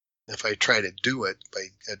being. If I try to do it by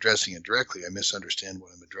addressing it directly, I misunderstand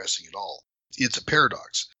what I'm addressing at all. It's a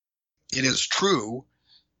paradox. It is true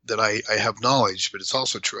that I have knowledge, but it's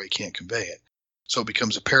also true I can't convey it. So it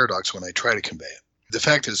becomes a paradox when I try to convey it. The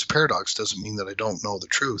fact that it's a paradox doesn't mean that I don't know the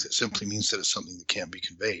truth. It simply means that it's something that can't be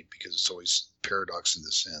conveyed because it's always a paradox in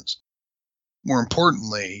this sense. More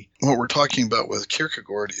importantly, what we're talking about with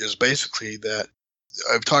Kierkegaard is basically that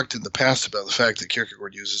I've talked in the past about the fact that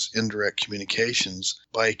Kierkegaard uses indirect communications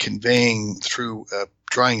by conveying through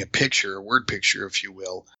drawing a picture, a word picture, if you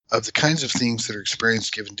will, of the kinds of things that are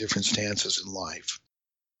experienced given different stances in life.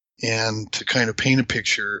 And to kind of paint a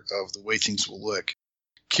picture of the way things will look,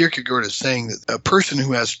 Kierkegaard is saying that a person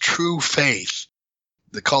who has true faith,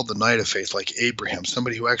 they're called the knight of faith, like Abraham,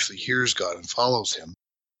 somebody who actually hears God and follows him,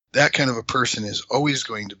 that kind of a person is always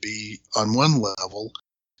going to be, on one level,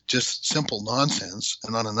 just simple nonsense,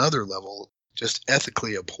 and on another level, just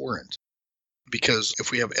ethically abhorrent. Because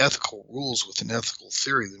if we have ethical rules with an ethical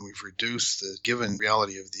theory, then we've reduced the given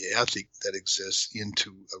reality of the ethic that exists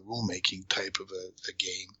into a rulemaking type of a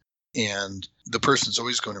game. And the person's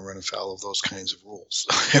always going to run afoul of those kinds of rules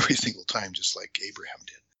every single time, just like Abraham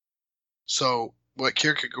did. So what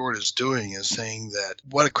Kierkegaard is doing is saying that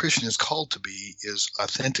what a Christian is called to be is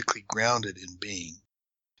authentically grounded in being.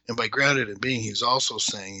 And by grounded in being, he's also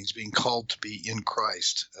saying he's being called to be in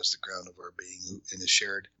Christ as the ground of our being, in a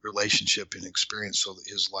shared relationship and experience so that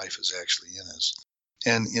his life is actually in us.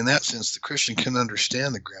 And in that sense, the Christian can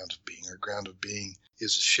understand the ground of being. Our ground of being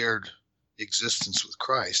is a shared existence with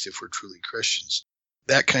Christ if we're truly Christians.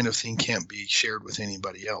 That kind of thing can't be shared with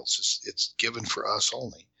anybody else. It's given for us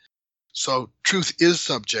only. So truth is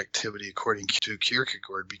subjectivity according to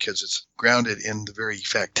Kierkegaard because it's grounded in the very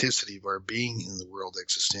facticity of our being in the world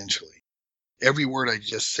existentially. Every word I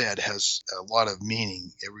just said has a lot of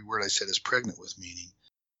meaning. Every word I said is pregnant with meaning.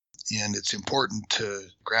 And it's important to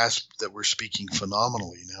grasp that we're speaking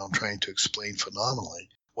phenomenally now. I'm trying to explain phenomenally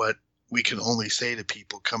what we can only say to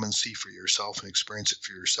people, come and see for yourself and experience it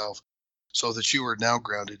for yourself, so that you are now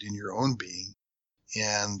grounded in your own being.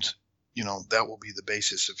 And that will be the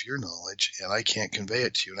basis of your knowledge, and I can't convey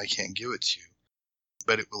it to you, and I can't give it to you.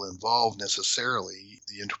 But it will involve necessarily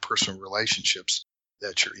the interpersonal relationships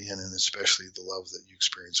that you're in, and especially the love that you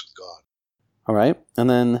experience with God. All right, and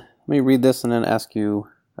then let me read this and then ask you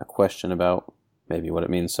a question about maybe what it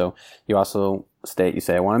means. So you also say,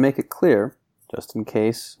 I want to make it clear, just in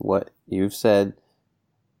case what you've said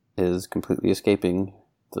is completely escaping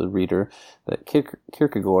the reader, that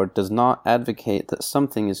Kierkegaard does not advocate that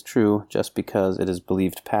something is true just because it is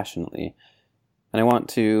believed passionately. And I want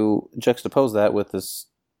to juxtapose that with this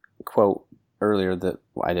quote earlier that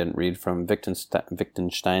I didn't read from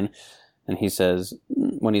Wittgenstein. And he says,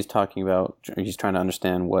 when he's talking about, he's trying to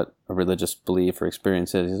understand what a religious belief or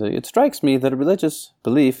experience is, he's like, it strikes me that a religious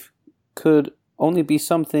belief could only be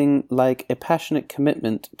something like a passionate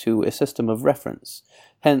commitment to a system of reference.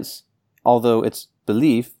 Hence, although it's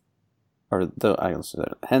belief,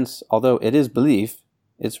 although it is belief,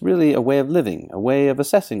 it's really a way of living, a way of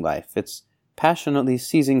assessing life. It's passionately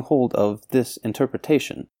seizing hold of this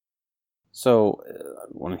interpretation. So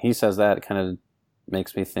when he says that, it kind of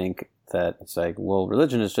makes me think that it's like, well,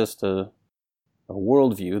 religion is just a a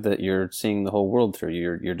worldview that you're seeing the whole world through.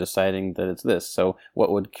 You're deciding that it's this. So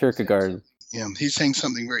what would Kierkegaard... Yeah, he's saying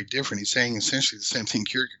something very different. He's saying essentially the same thing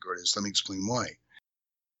Kierkegaard is. Let me explain why.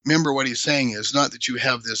 Remember, what he's saying is not that you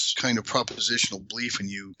have this kind of propositional belief and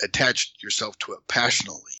you attach yourself to it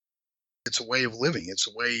passionately. It's a way of living. It's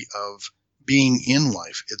a way of being in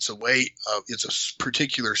life. It's a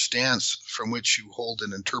particular stance from which you hold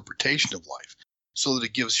an interpretation of life so that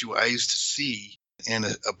it gives you eyes to see and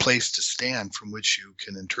a place to stand from which you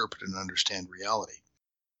can interpret and understand reality.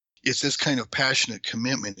 It's this kind of passionate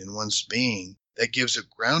commitment in one's being that gives it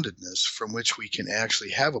groundedness from which we can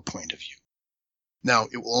actually have a point of view. Now,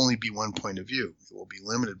 it will only be one point of view. It will be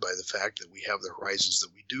limited by the fact that we have the horizons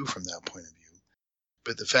that we do from that point of view.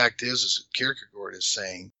 But the fact is Kierkegaard is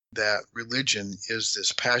saying that religion is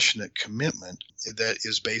this passionate commitment that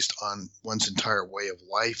is based on one's entire way of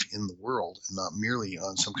life in the world and not merely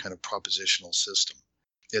on some kind of propositional system.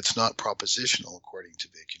 It's not propositional, according to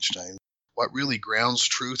Wittgenstein. What really grounds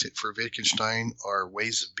truth for Wittgenstein are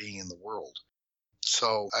ways of being in the world.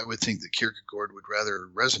 So I would think that Kierkegaard would rather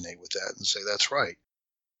resonate with that and say that's right.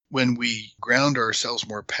 When we ground ourselves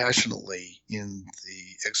more passionately in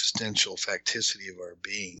the existential facticity of our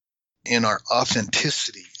being, in our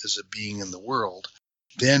authenticity as a being in the world,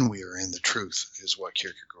 then we are in the truth, is what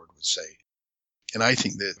Kierkegaard would say. And I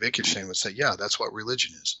think that Wittgenstein would say, yeah, that's what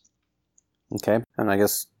religion is. Okay, and I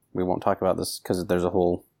guess we won't talk about this because there's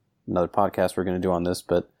another podcast we're going to do on this,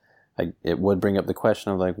 but it would bring up the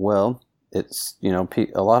question of like, well, it's,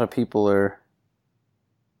 a lot of people are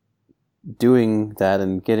doing that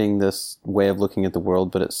and getting this way of looking at the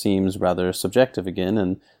world, but it seems rather subjective again,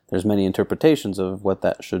 and there's many interpretations of what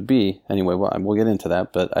that should be. Anyway, we'll get into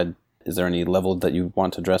that, but is there any level that you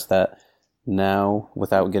want to address that now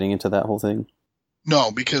without getting into that whole thing?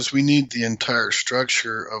 No, because we need the entire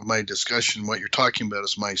structure of my discussion. What you're talking about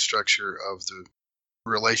is my structure of the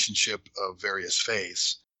relationship of various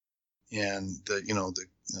faiths and the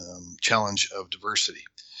challenge of diversity.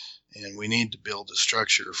 And we need to build a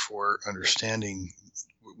structure for understanding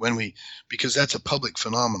because that's a public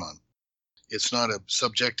phenomenon. It's not a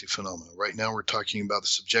subjective phenomenon. Right now we're talking about the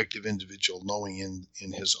subjective individual knowing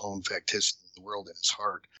in his own facticity of the world in his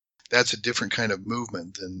heart. That's a different kind of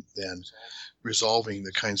movement than resolving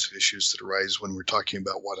the kinds of issues that arise when we're talking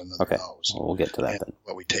about what another knows. Well, we'll get to that then.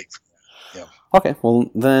 What we take from that. Yeah. Okay, well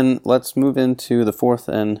then let's move into the fourth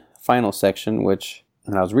and final section, which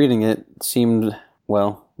when I was reading it seemed,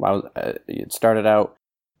 it started out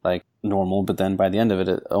like normal, but then by the end of it,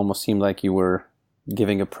 it almost seemed like you were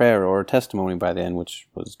giving a prayer or a testimony by the end, which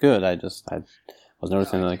was good. I was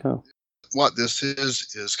noticing like, oh. What this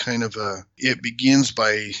is kind of it begins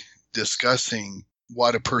by discussing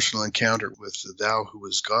what a personal encounter with the thou who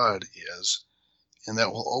is God is, and that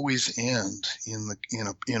will always end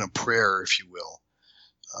in a prayer, if you will.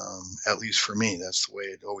 At least for me, that's the way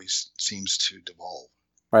it always seems to devolve.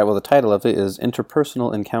 All right, well, the title of it is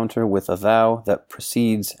Interpersonal Encounter with a Thou That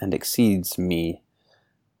Precedes and Exceeds Me.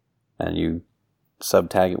 And you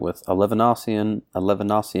subtag it with a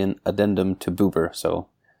Levinasian addendum to Buber. So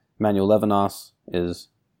Emmanuel Levinas is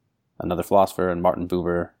another philosopher, and Martin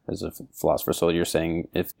Buber is a philosopher. So you're saying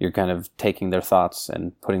if you're kind of taking their thoughts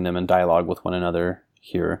and putting them in dialogue with one another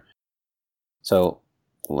here. So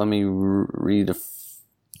let me read a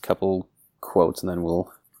couple quotes and then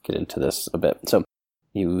we'll get into this a bit. So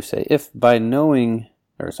you say, if I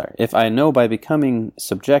know by becoming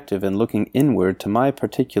subjective and looking inward to my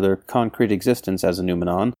particular concrete existence as a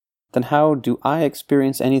noumenon, then how do I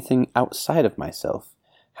experience anything outside of myself?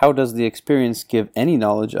 How does the experience give any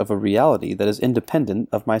knowledge of a reality that is independent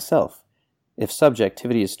of myself? If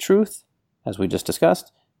subjectivity is truth, as we just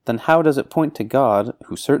discussed, then how does it point to God,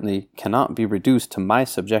 who certainly cannot be reduced to my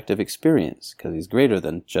subjective experience, because he's greater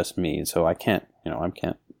than just me, so I can't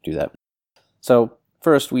do that. So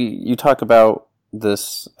first, you talk about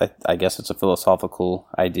this, I guess it's a philosophical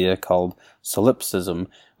idea called solipsism,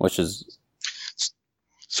 which is...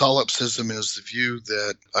 Solipsism is the view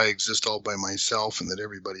that I exist all by myself and that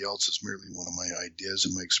everybody else is merely one of my ideas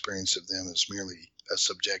and my experience of them is merely a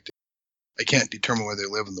subjective. I can't determine whether they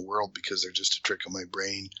live in the world because they're just a trick of my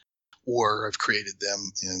brain, or I've created them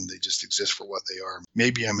and they just exist for what they are.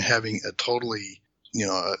 Maybe I'm having a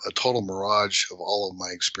total mirage of all of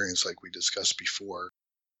my experience like we discussed before.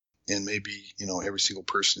 And maybe, every single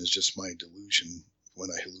person is just my delusion when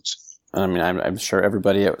I hallucinate. I mean, I'm sure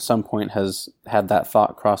everybody at some point has had that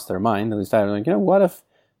thought cross their mind. At least I'm like, what if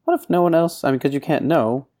no one else? I mean, because you can't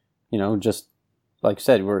know, just like you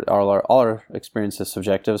said, all our experience is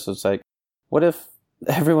subjective. So it's like, what if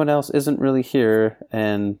everyone else isn't really here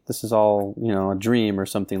and this is all, a dream or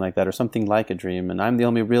something like that, or something like a dream, and I'm the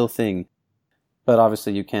only real thing? But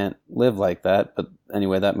obviously you can't live like that. But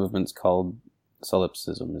anyway, that movement's called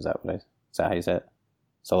solipsism. Is that how you say it?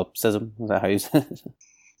 Solipsism? Is that how you say it?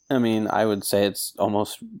 I mean, I would say it's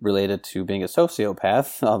almost related to being a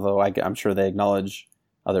sociopath, although I'm sure they acknowledge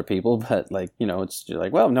other people, but it's just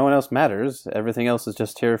like, well, no one else matters. Everything else is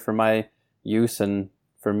just here for my use and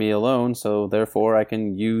for me alone, so therefore I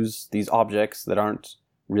can use these objects that aren't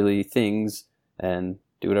really things and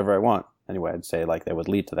do whatever I want. Anyway, I'd say that would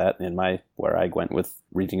lead to that where I went with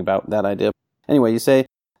reading about that idea. Anyway, you say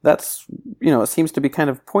that's, it seems to be kind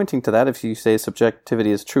of pointing to that if you say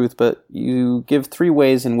subjectivity is truth, but you give 3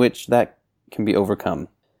 ways in which that can be overcome.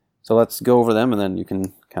 So let's go over them and then you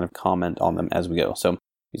can kind of comment on them as we go. So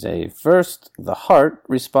you say, first, the heart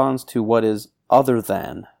responds to what is other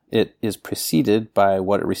than. It is preceded by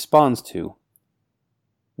what it responds to.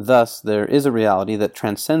 Thus, there is a reality that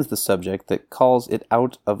transcends the subject that calls it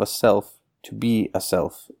out of a self to be a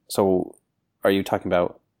self. So are you talking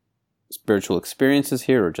about spiritual experiences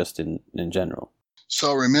here or just in general?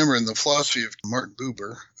 So remember, in the philosophy of Martin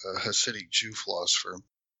Buber, a Hasidic Jew philosopher,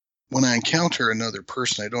 when I encounter another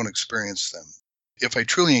person, I don't experience them. If I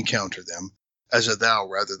truly encounter them as a thou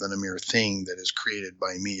rather than a mere thing that is created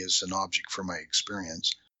by me as an object for my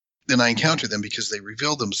experience, then I encounter them because they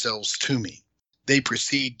reveal themselves to me. They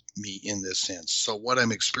precede me in this sense. So what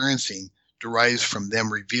I'm experiencing derives from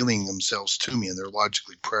them revealing themselves to me, and they're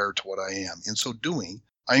logically prior to what I am. In so doing,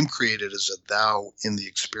 I'm created as a thou in the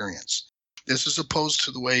experience. This is opposed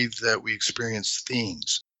to the way that we experience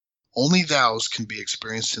things. Only thous can be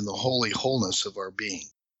experienced in the holy wholeness of our being.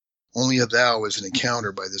 Only a thou is an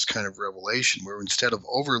encounter by this kind of revelation, where instead of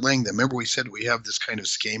overlaying them, remember we said we have this kind of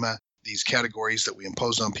schema, these categories that we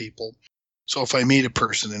impose on people. So if I meet a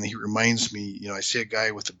person and he reminds me, I see a guy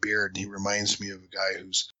with a beard and he reminds me of a guy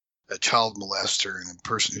who's a child molester and a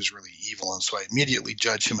person who's really evil, and so I immediately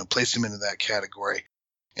judge him and place him into that category.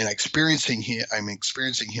 And I'm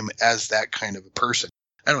experiencing him as that kind of a person.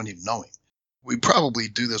 I don't even know him. We probably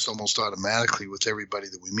do this almost automatically with everybody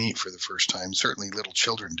that we meet for the first time. Certainly little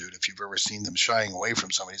children do it. If you've ever seen them shying away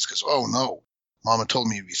from somebody, it's because, oh no, mama told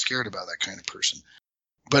me to be scared about that kind of person.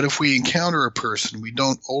 But if we encounter a person, we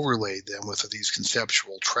don't overlay them with these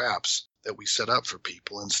conceptual traps that we set up for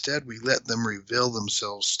people. Instead, we let them reveal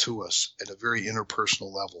themselves to us at a very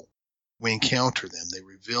interpersonal level. We encounter them. They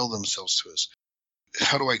reveal themselves to us.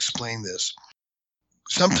 How do I explain this?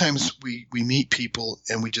 Sometimes we meet people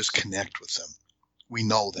and we just connect with them. We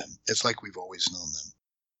know them. It's like we've always known them.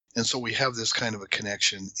 And so we have this kind of a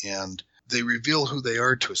connection, and they reveal who they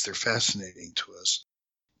are to us. They're fascinating to us.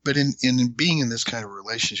 But in being in this kind of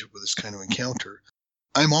relationship with this kind of encounter,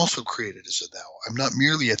 I'm also created as a thou. I'm not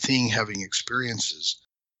merely a thing having experiences.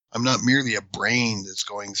 I'm not merely a brain that's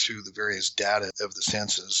going through the various data of the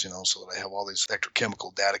senses, so that I have all this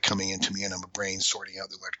electrochemical data coming into me and I'm a brain sorting out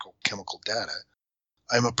the electrochemical data.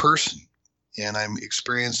 I'm a person, and I'm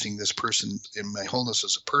experiencing this person in my wholeness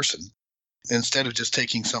as a person. Instead of just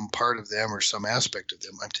taking some part of them or some aspect of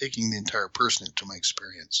them, I'm taking the entire person into my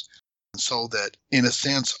experience. And so that, in a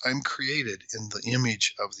sense, I'm created in the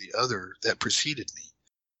image of the other that preceded me.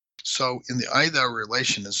 So in the I-thou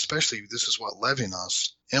relation, especially, this is what Levinas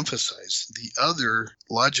emphasized, the other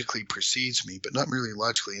logically precedes me, but not merely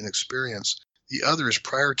logically. In experience, the other is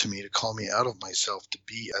prior to me to call me out of myself to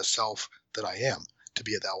be a self that I am, to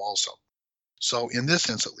be a thou also. So in this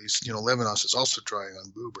sense, at least, Levinas is also drawing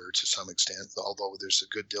on Buber to some extent, although there's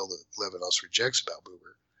a good deal that Levinas rejects about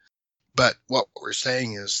Buber. But what we're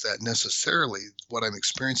saying is that necessarily what I'm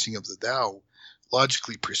experiencing of the thou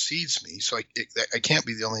logically precedes me. So I can't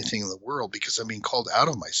be the only thing in the world because I'm being called out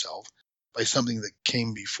of myself by something that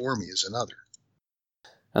came before me as another.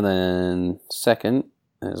 And then second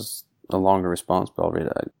is a longer response, but I'll read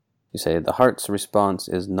it. You say, the heart's response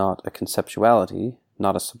is not a conceptuality,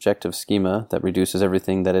 not a subjective schema that reduces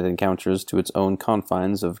everything that it encounters to its own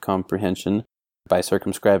confines of comprehension by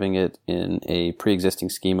circumscribing it in a pre-existing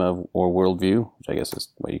schema or worldview, which I guess is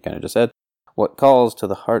what you kind of just said. What calls to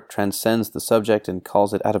the heart transcends the subject and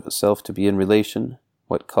calls it out of itself to be in relation.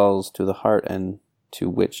 What calls to the heart and to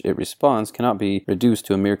which it responds cannot be reduced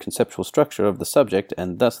to a mere conceptual structure of the subject,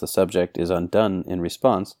 and thus the subject is undone in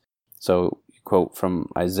response. So, you quote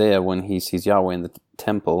from Isaiah when he sees Yahweh in the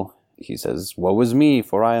temple, he says, "Woe is me,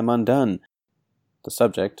 for I am undone." The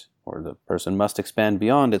subject, or the person, must expand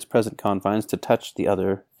beyond its present confines to touch the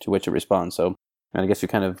other to which it responds. So, I guess you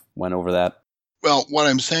kind of went over that. Well, what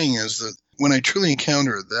I'm saying is that when I truly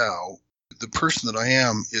encounter a thou, the person that I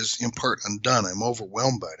am is in part undone. I'm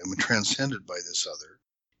overwhelmed by it. I'm transcended by this other.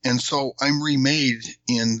 And so I'm remade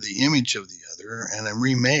in the image of the other, and I'm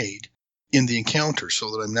remade in the encounter so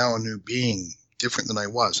that I'm now a new being different than I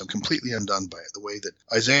was. I'm completely undone by it. The way that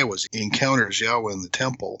Isaiah was, he encounters Yahweh in the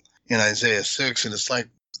temple in Isaiah 6, and it's like,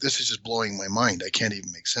 this is just blowing my mind. I can't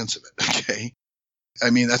even make sense of it, okay? I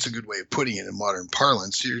mean, that's a good way of putting it in modern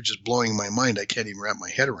parlance. You're just blowing my mind. I can't even wrap my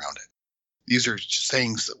head around it. These are just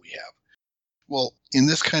sayings that we have. Well, in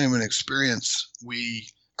this kind of an experience, we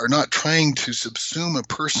are not trying to subsume a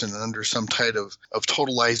person under some type of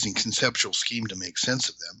totalizing conceptual scheme to make sense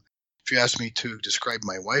of them. If you ask me to describe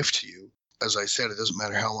my wife to you, as I said, it doesn't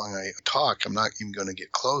matter how long I talk. I'm not even going to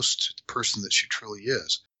get close to the person that she truly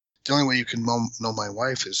is. The only way you can know my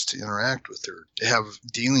wife is to interact with her, to have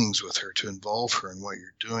dealings with her, to involve her in what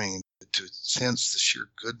you're doing, to sense the sheer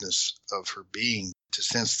goodness of her being, to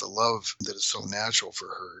sense the love that is so natural for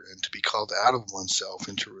her, and to be called out of oneself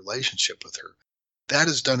into a relationship with her. That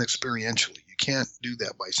is done experientially. You can't do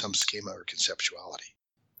that by some schema or conceptuality.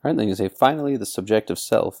 All right, then you say, finally, the subjective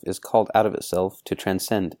self is called out of itself to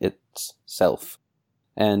transcend its self.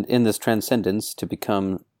 And in this transcendence, to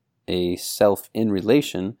become a self in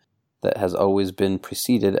relation that has always been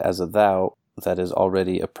preceded as a thou that is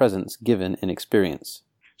already a presence given in experience.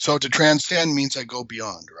 So to transcend means I go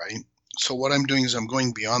beyond, right? So what I'm doing is I'm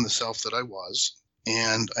going beyond the self that I was,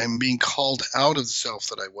 and I'm being called out of the self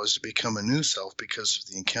that I was to become a new self because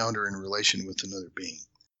of the encounter in relation with another being.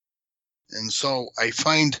 And so I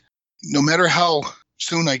find no matter how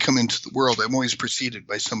soon I come into the world, I'm always preceded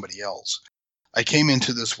by somebody else. I came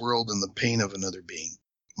into this world in the pain of another being,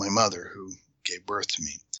 my mother, who gave birth to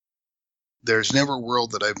me. There's never a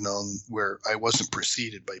world that I've known where I wasn't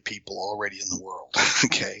preceded by people already in the world,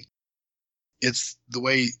 okay? It's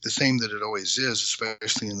the same that it always is,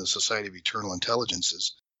 especially in the Society of Eternal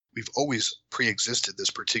Intelligences. We've always pre-existed this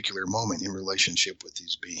particular moment in relationship with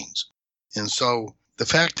these beings. And so the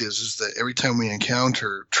fact is that every time we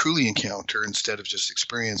truly encounter, instead of just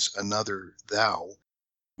experience another thou,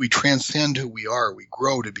 we transcend who we are. We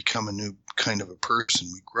grow to become a new kind of a person.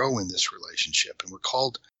 We grow in this relationship, and we're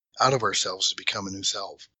called out of ourselves to become a new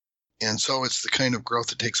self. And so it's the kind of growth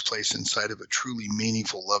that takes place inside of a truly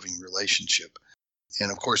meaningful, loving relationship.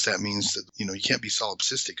 And of course, that means that, you can't be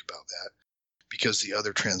solipsistic about that, because the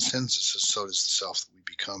other transcends us, and so does the self that we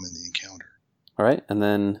become in the encounter. All right, and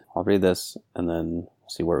then I'll read this and then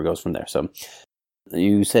see where it goes from there. So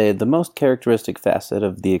you say the most characteristic facet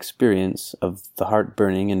of the experience of the heart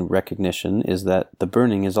burning in recognition is that the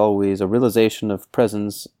burning is always a realization of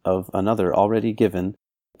presence of another already given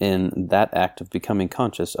in that act of becoming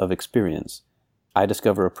conscious of experience. I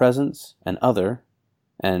discover a presence, an other,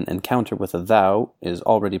 and encounter with a thou is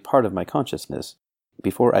already part of my consciousness,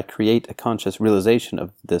 before I create a conscious realization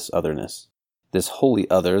of this otherness. This holy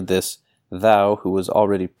other, this thou who was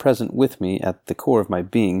already present with me at the core of my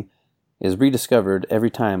being, is rediscovered every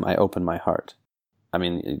time I open my heart. I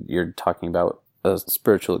mean, you're talking about a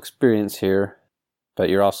spiritual experience here, but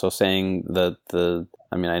you're also saying that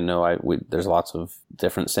I know there's lots of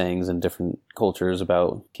different sayings in different cultures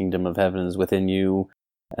about kingdom of heaven is within you,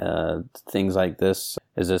 things like this.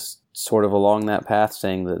 Is this sort of along that path,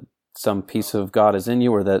 saying that some piece of God is in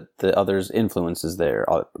you, or that the other's influence is there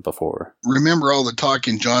before? Remember all the talk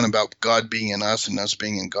in John about God being in us and us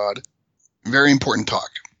being in God? Very important talk.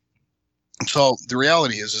 So the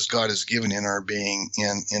reality is God is given in our being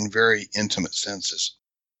in very intimate senses.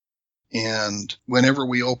 And whenever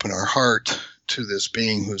we open our heart to this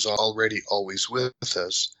being who's already always with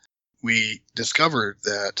us, we discover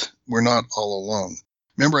that we're not all alone.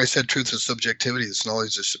 Remember I said truth is subjectivity, this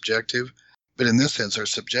knowledge is subjective, but in this sense our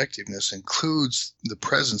subjectiveness includes the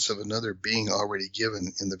presence of another being already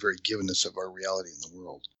given in the very givenness of our reality in the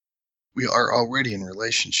world. We are already in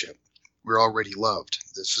relationship. We're already loved.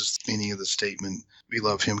 This is the meaning of the statement, we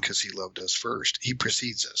love him because he loved us first. He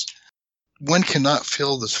precedes us. One cannot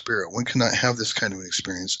feel the Spirit. One cannot have this kind of an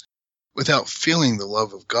experience without feeling the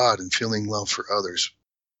love of God and feeling love for others.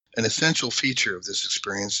 An essential feature of this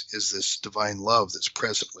experience is this divine love that's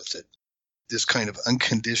present with it, this kind of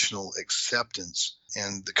unconditional acceptance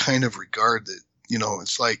and the kind of regard that,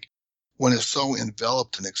 it's like one is so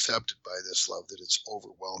enveloped and accepted by this love that it's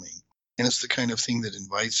overwhelming. And it's the kind of thing that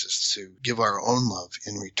invites us to give our own love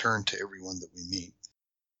in return to everyone that we meet.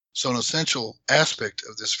 So an essential aspect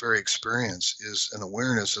of this very experience is an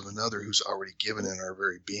awareness of another who's already given in our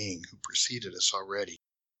very being, who preceded us already,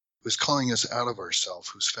 who's calling us out of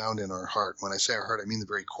ourself, who's found in our heart. When I say our heart, I mean the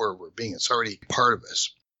very core of our being. It's already part of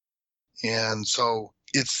us. And so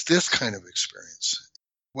it's this kind of experience.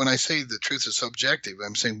 When I say the truth is subjective,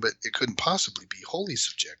 I'm saying, but it couldn't possibly be wholly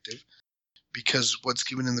subjective, because what's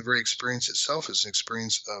given in the very experience itself is an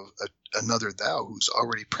experience of another thou who's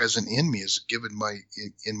already present in me, is given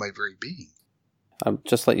in my very being. I'll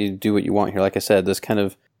just let you do what you want here. Like I said, this kind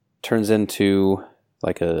of turns into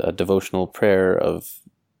like a devotional prayer of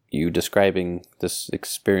you describing this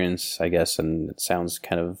experience, I guess, and it sounds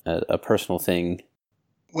kind of a personal thing.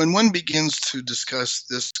 When one begins to discuss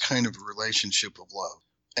this kind of relationship of love,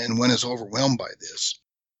 and one is overwhelmed by this,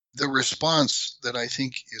 the response that I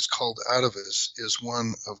think is called out of us is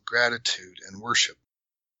one of gratitude and worship.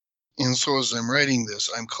 And so as I'm writing this,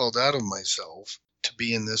 I'm called out of myself to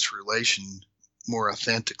be in this relation more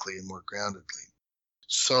authentically and more groundedly.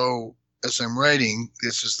 So as I'm writing,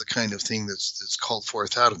 this is the kind of thing that's called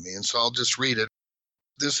forth out of me. And so I'll just read it.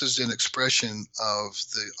 This is an expression of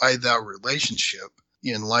the I-thou relationship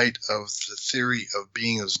in light of the theory of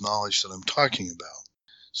being as knowledge that I'm talking about.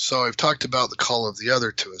 So I've talked about the call of the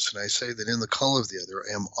other to us, and I say that in the call of the other,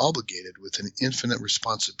 I am obligated with an infinite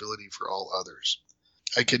responsibility for all others.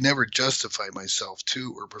 I could never justify myself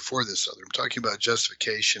to or before this other. I'm talking about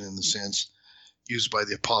justification in the sense used by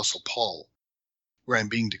the Apostle Paul, where I'm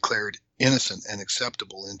being declared innocent and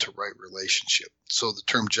acceptable into right relationship. So the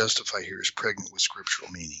term justify here is pregnant with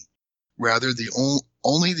scriptural meaning. Rather,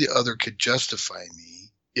 only the other could justify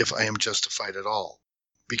me if I am justified at all,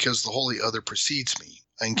 because the holy other precedes me.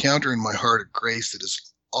 I encounter in my heart a grace that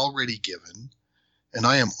is already given, and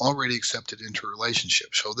I am already accepted into a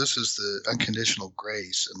relationship. So this is the unconditional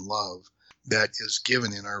grace and love that is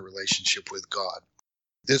given in our relationship with God.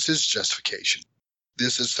 This is justification.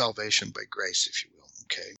 This is salvation by grace, if you will,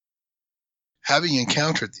 okay? Having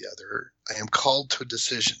encountered the other, I am called to a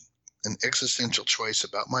decision, an existential choice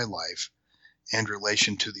about my life and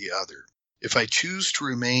relation to the other. If I choose to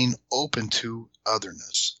remain open to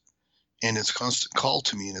otherness and its constant call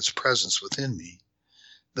to me and its presence within me,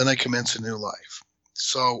 then I commence a new life.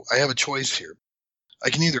 So I have a choice here.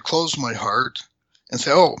 I can either close my heart and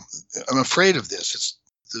say, oh, I'm afraid of this.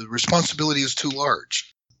 The responsibility is too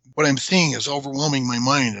large. What I'm seeing is overwhelming my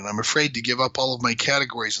mind, and I'm afraid to give up all of my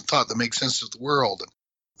categories and thought that make sense of the world.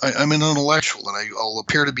 I'm an intellectual, and I'll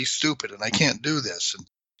appear to be stupid, and I can't do this. And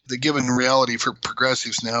the given reality for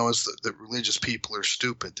progressives now is that religious people are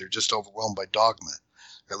stupid. They're just overwhelmed by dogma,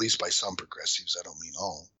 or at least by some progressives. I don't mean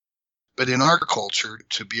all. But in our culture,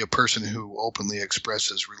 to be a person who openly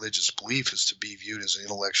expresses religious belief is to be viewed as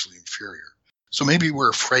intellectually inferior. So maybe we're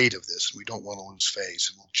afraid of this, and we don't want to lose face,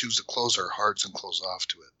 and we'll choose to close our hearts and close off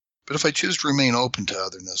to it. But if I choose to remain open to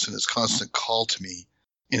otherness and its constant call to me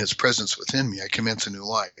in its presence within me, I commence a new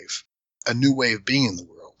life, a new way of being in the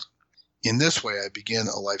world. In this way, I begin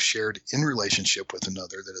a life shared in relationship with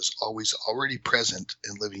another that is always already present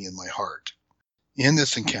and living in my heart. In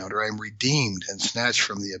this encounter, I am redeemed and snatched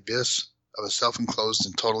from the abyss of a self-enclosed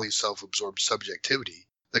and totally self-absorbed subjectivity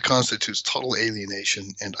that constitutes total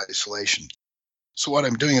alienation and isolation. So what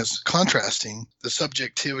I'm doing is contrasting the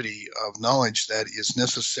subjectivity of knowledge that is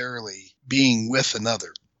necessarily being with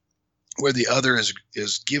another, where the other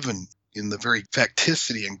is given in the very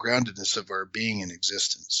facticity and groundedness of our being and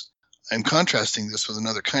existence. I'm contrasting this with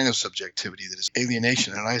another kind of subjectivity that is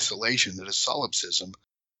alienation and isolation, that is solipsism,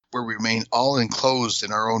 where we remain all enclosed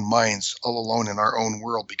in our own minds, all alone in our own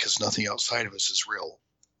world because nothing outside of us is real.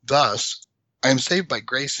 Thus, I am saved by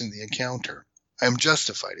grace in the encounter. I am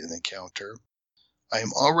justified in the encounter. I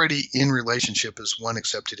am already in relationship as one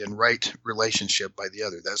accepted in right relationship by the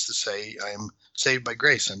other. That's to say, I am saved by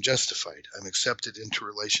grace. I'm justified. I'm accepted into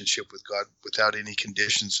relationship with God without any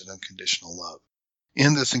conditions and unconditional love.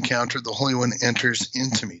 In this encounter, the Holy One enters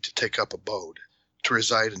into me to take up abode, to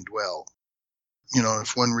reside and dwell. You know,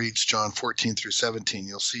 if one reads John 14 through 17,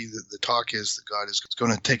 you'll see that the talk is that God is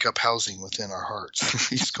going to take up housing within our hearts.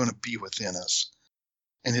 He's going to be within us.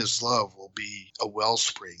 And his love will be a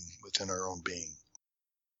wellspring within our own being.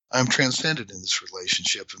 I'm transcended in this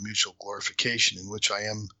relationship of mutual glorification in which I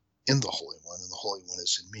am in the Holy One, and the Holy One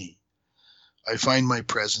is in me. I find my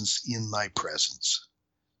presence in thy presence,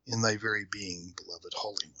 in thy very being, beloved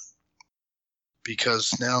Holy One.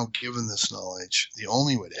 Because now, given this knowledge, the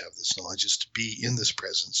only way to have this knowledge is to be in this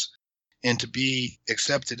presence and to be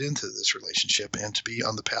accepted into this relationship and to be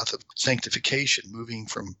on the path of sanctification, moving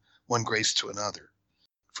from one grace to another,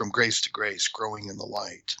 from grace to grace, growing in the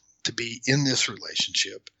light. To be in this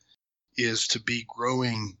relationship is to be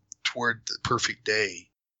growing toward the perfect day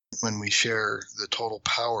when we share the total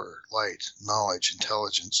power, light, knowledge,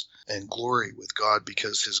 intelligence, and glory with God,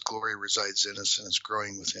 because his glory resides in us and is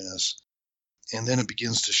growing within us. And then it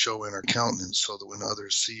begins to show in our countenance, so that when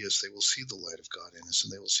others see us, they will see the light of God in us,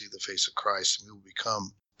 and they will see the face of Christ, and we will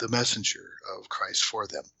become the messenger of Christ for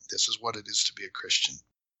them. This is what it is to be a Christian.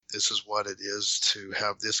 This is what it is to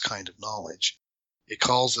have this kind of knowledge. It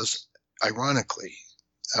calls us, ironically,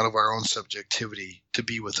 out of our own subjectivity, to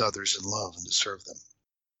be with others in love and to serve them.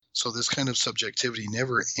 So this kind of subjectivity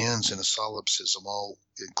never ends in a solipsism, all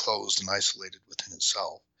enclosed and isolated within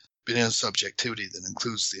itself, but in a subjectivity that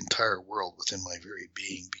includes the entire world within my very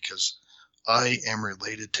being, because I am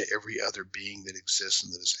related to every other being that exists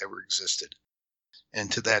and that has ever existed.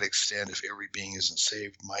 And to that extent, if every being isn't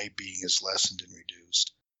saved, my being is lessened and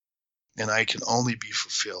reduced. And I can only be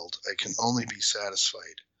fulfilled, I can only be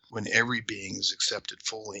satisfied when every being is accepted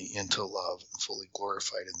fully into love and fully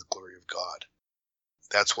glorified in the glory of God.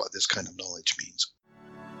 That's what this kind of knowledge means.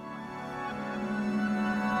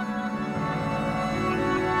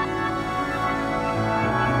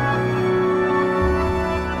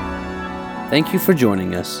 Thank you for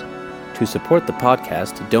joining us. To support the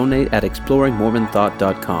podcast, donate at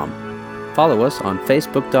exploringmormonthought.com. Follow us on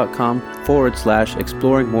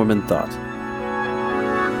facebook.com/exploringmormonthought.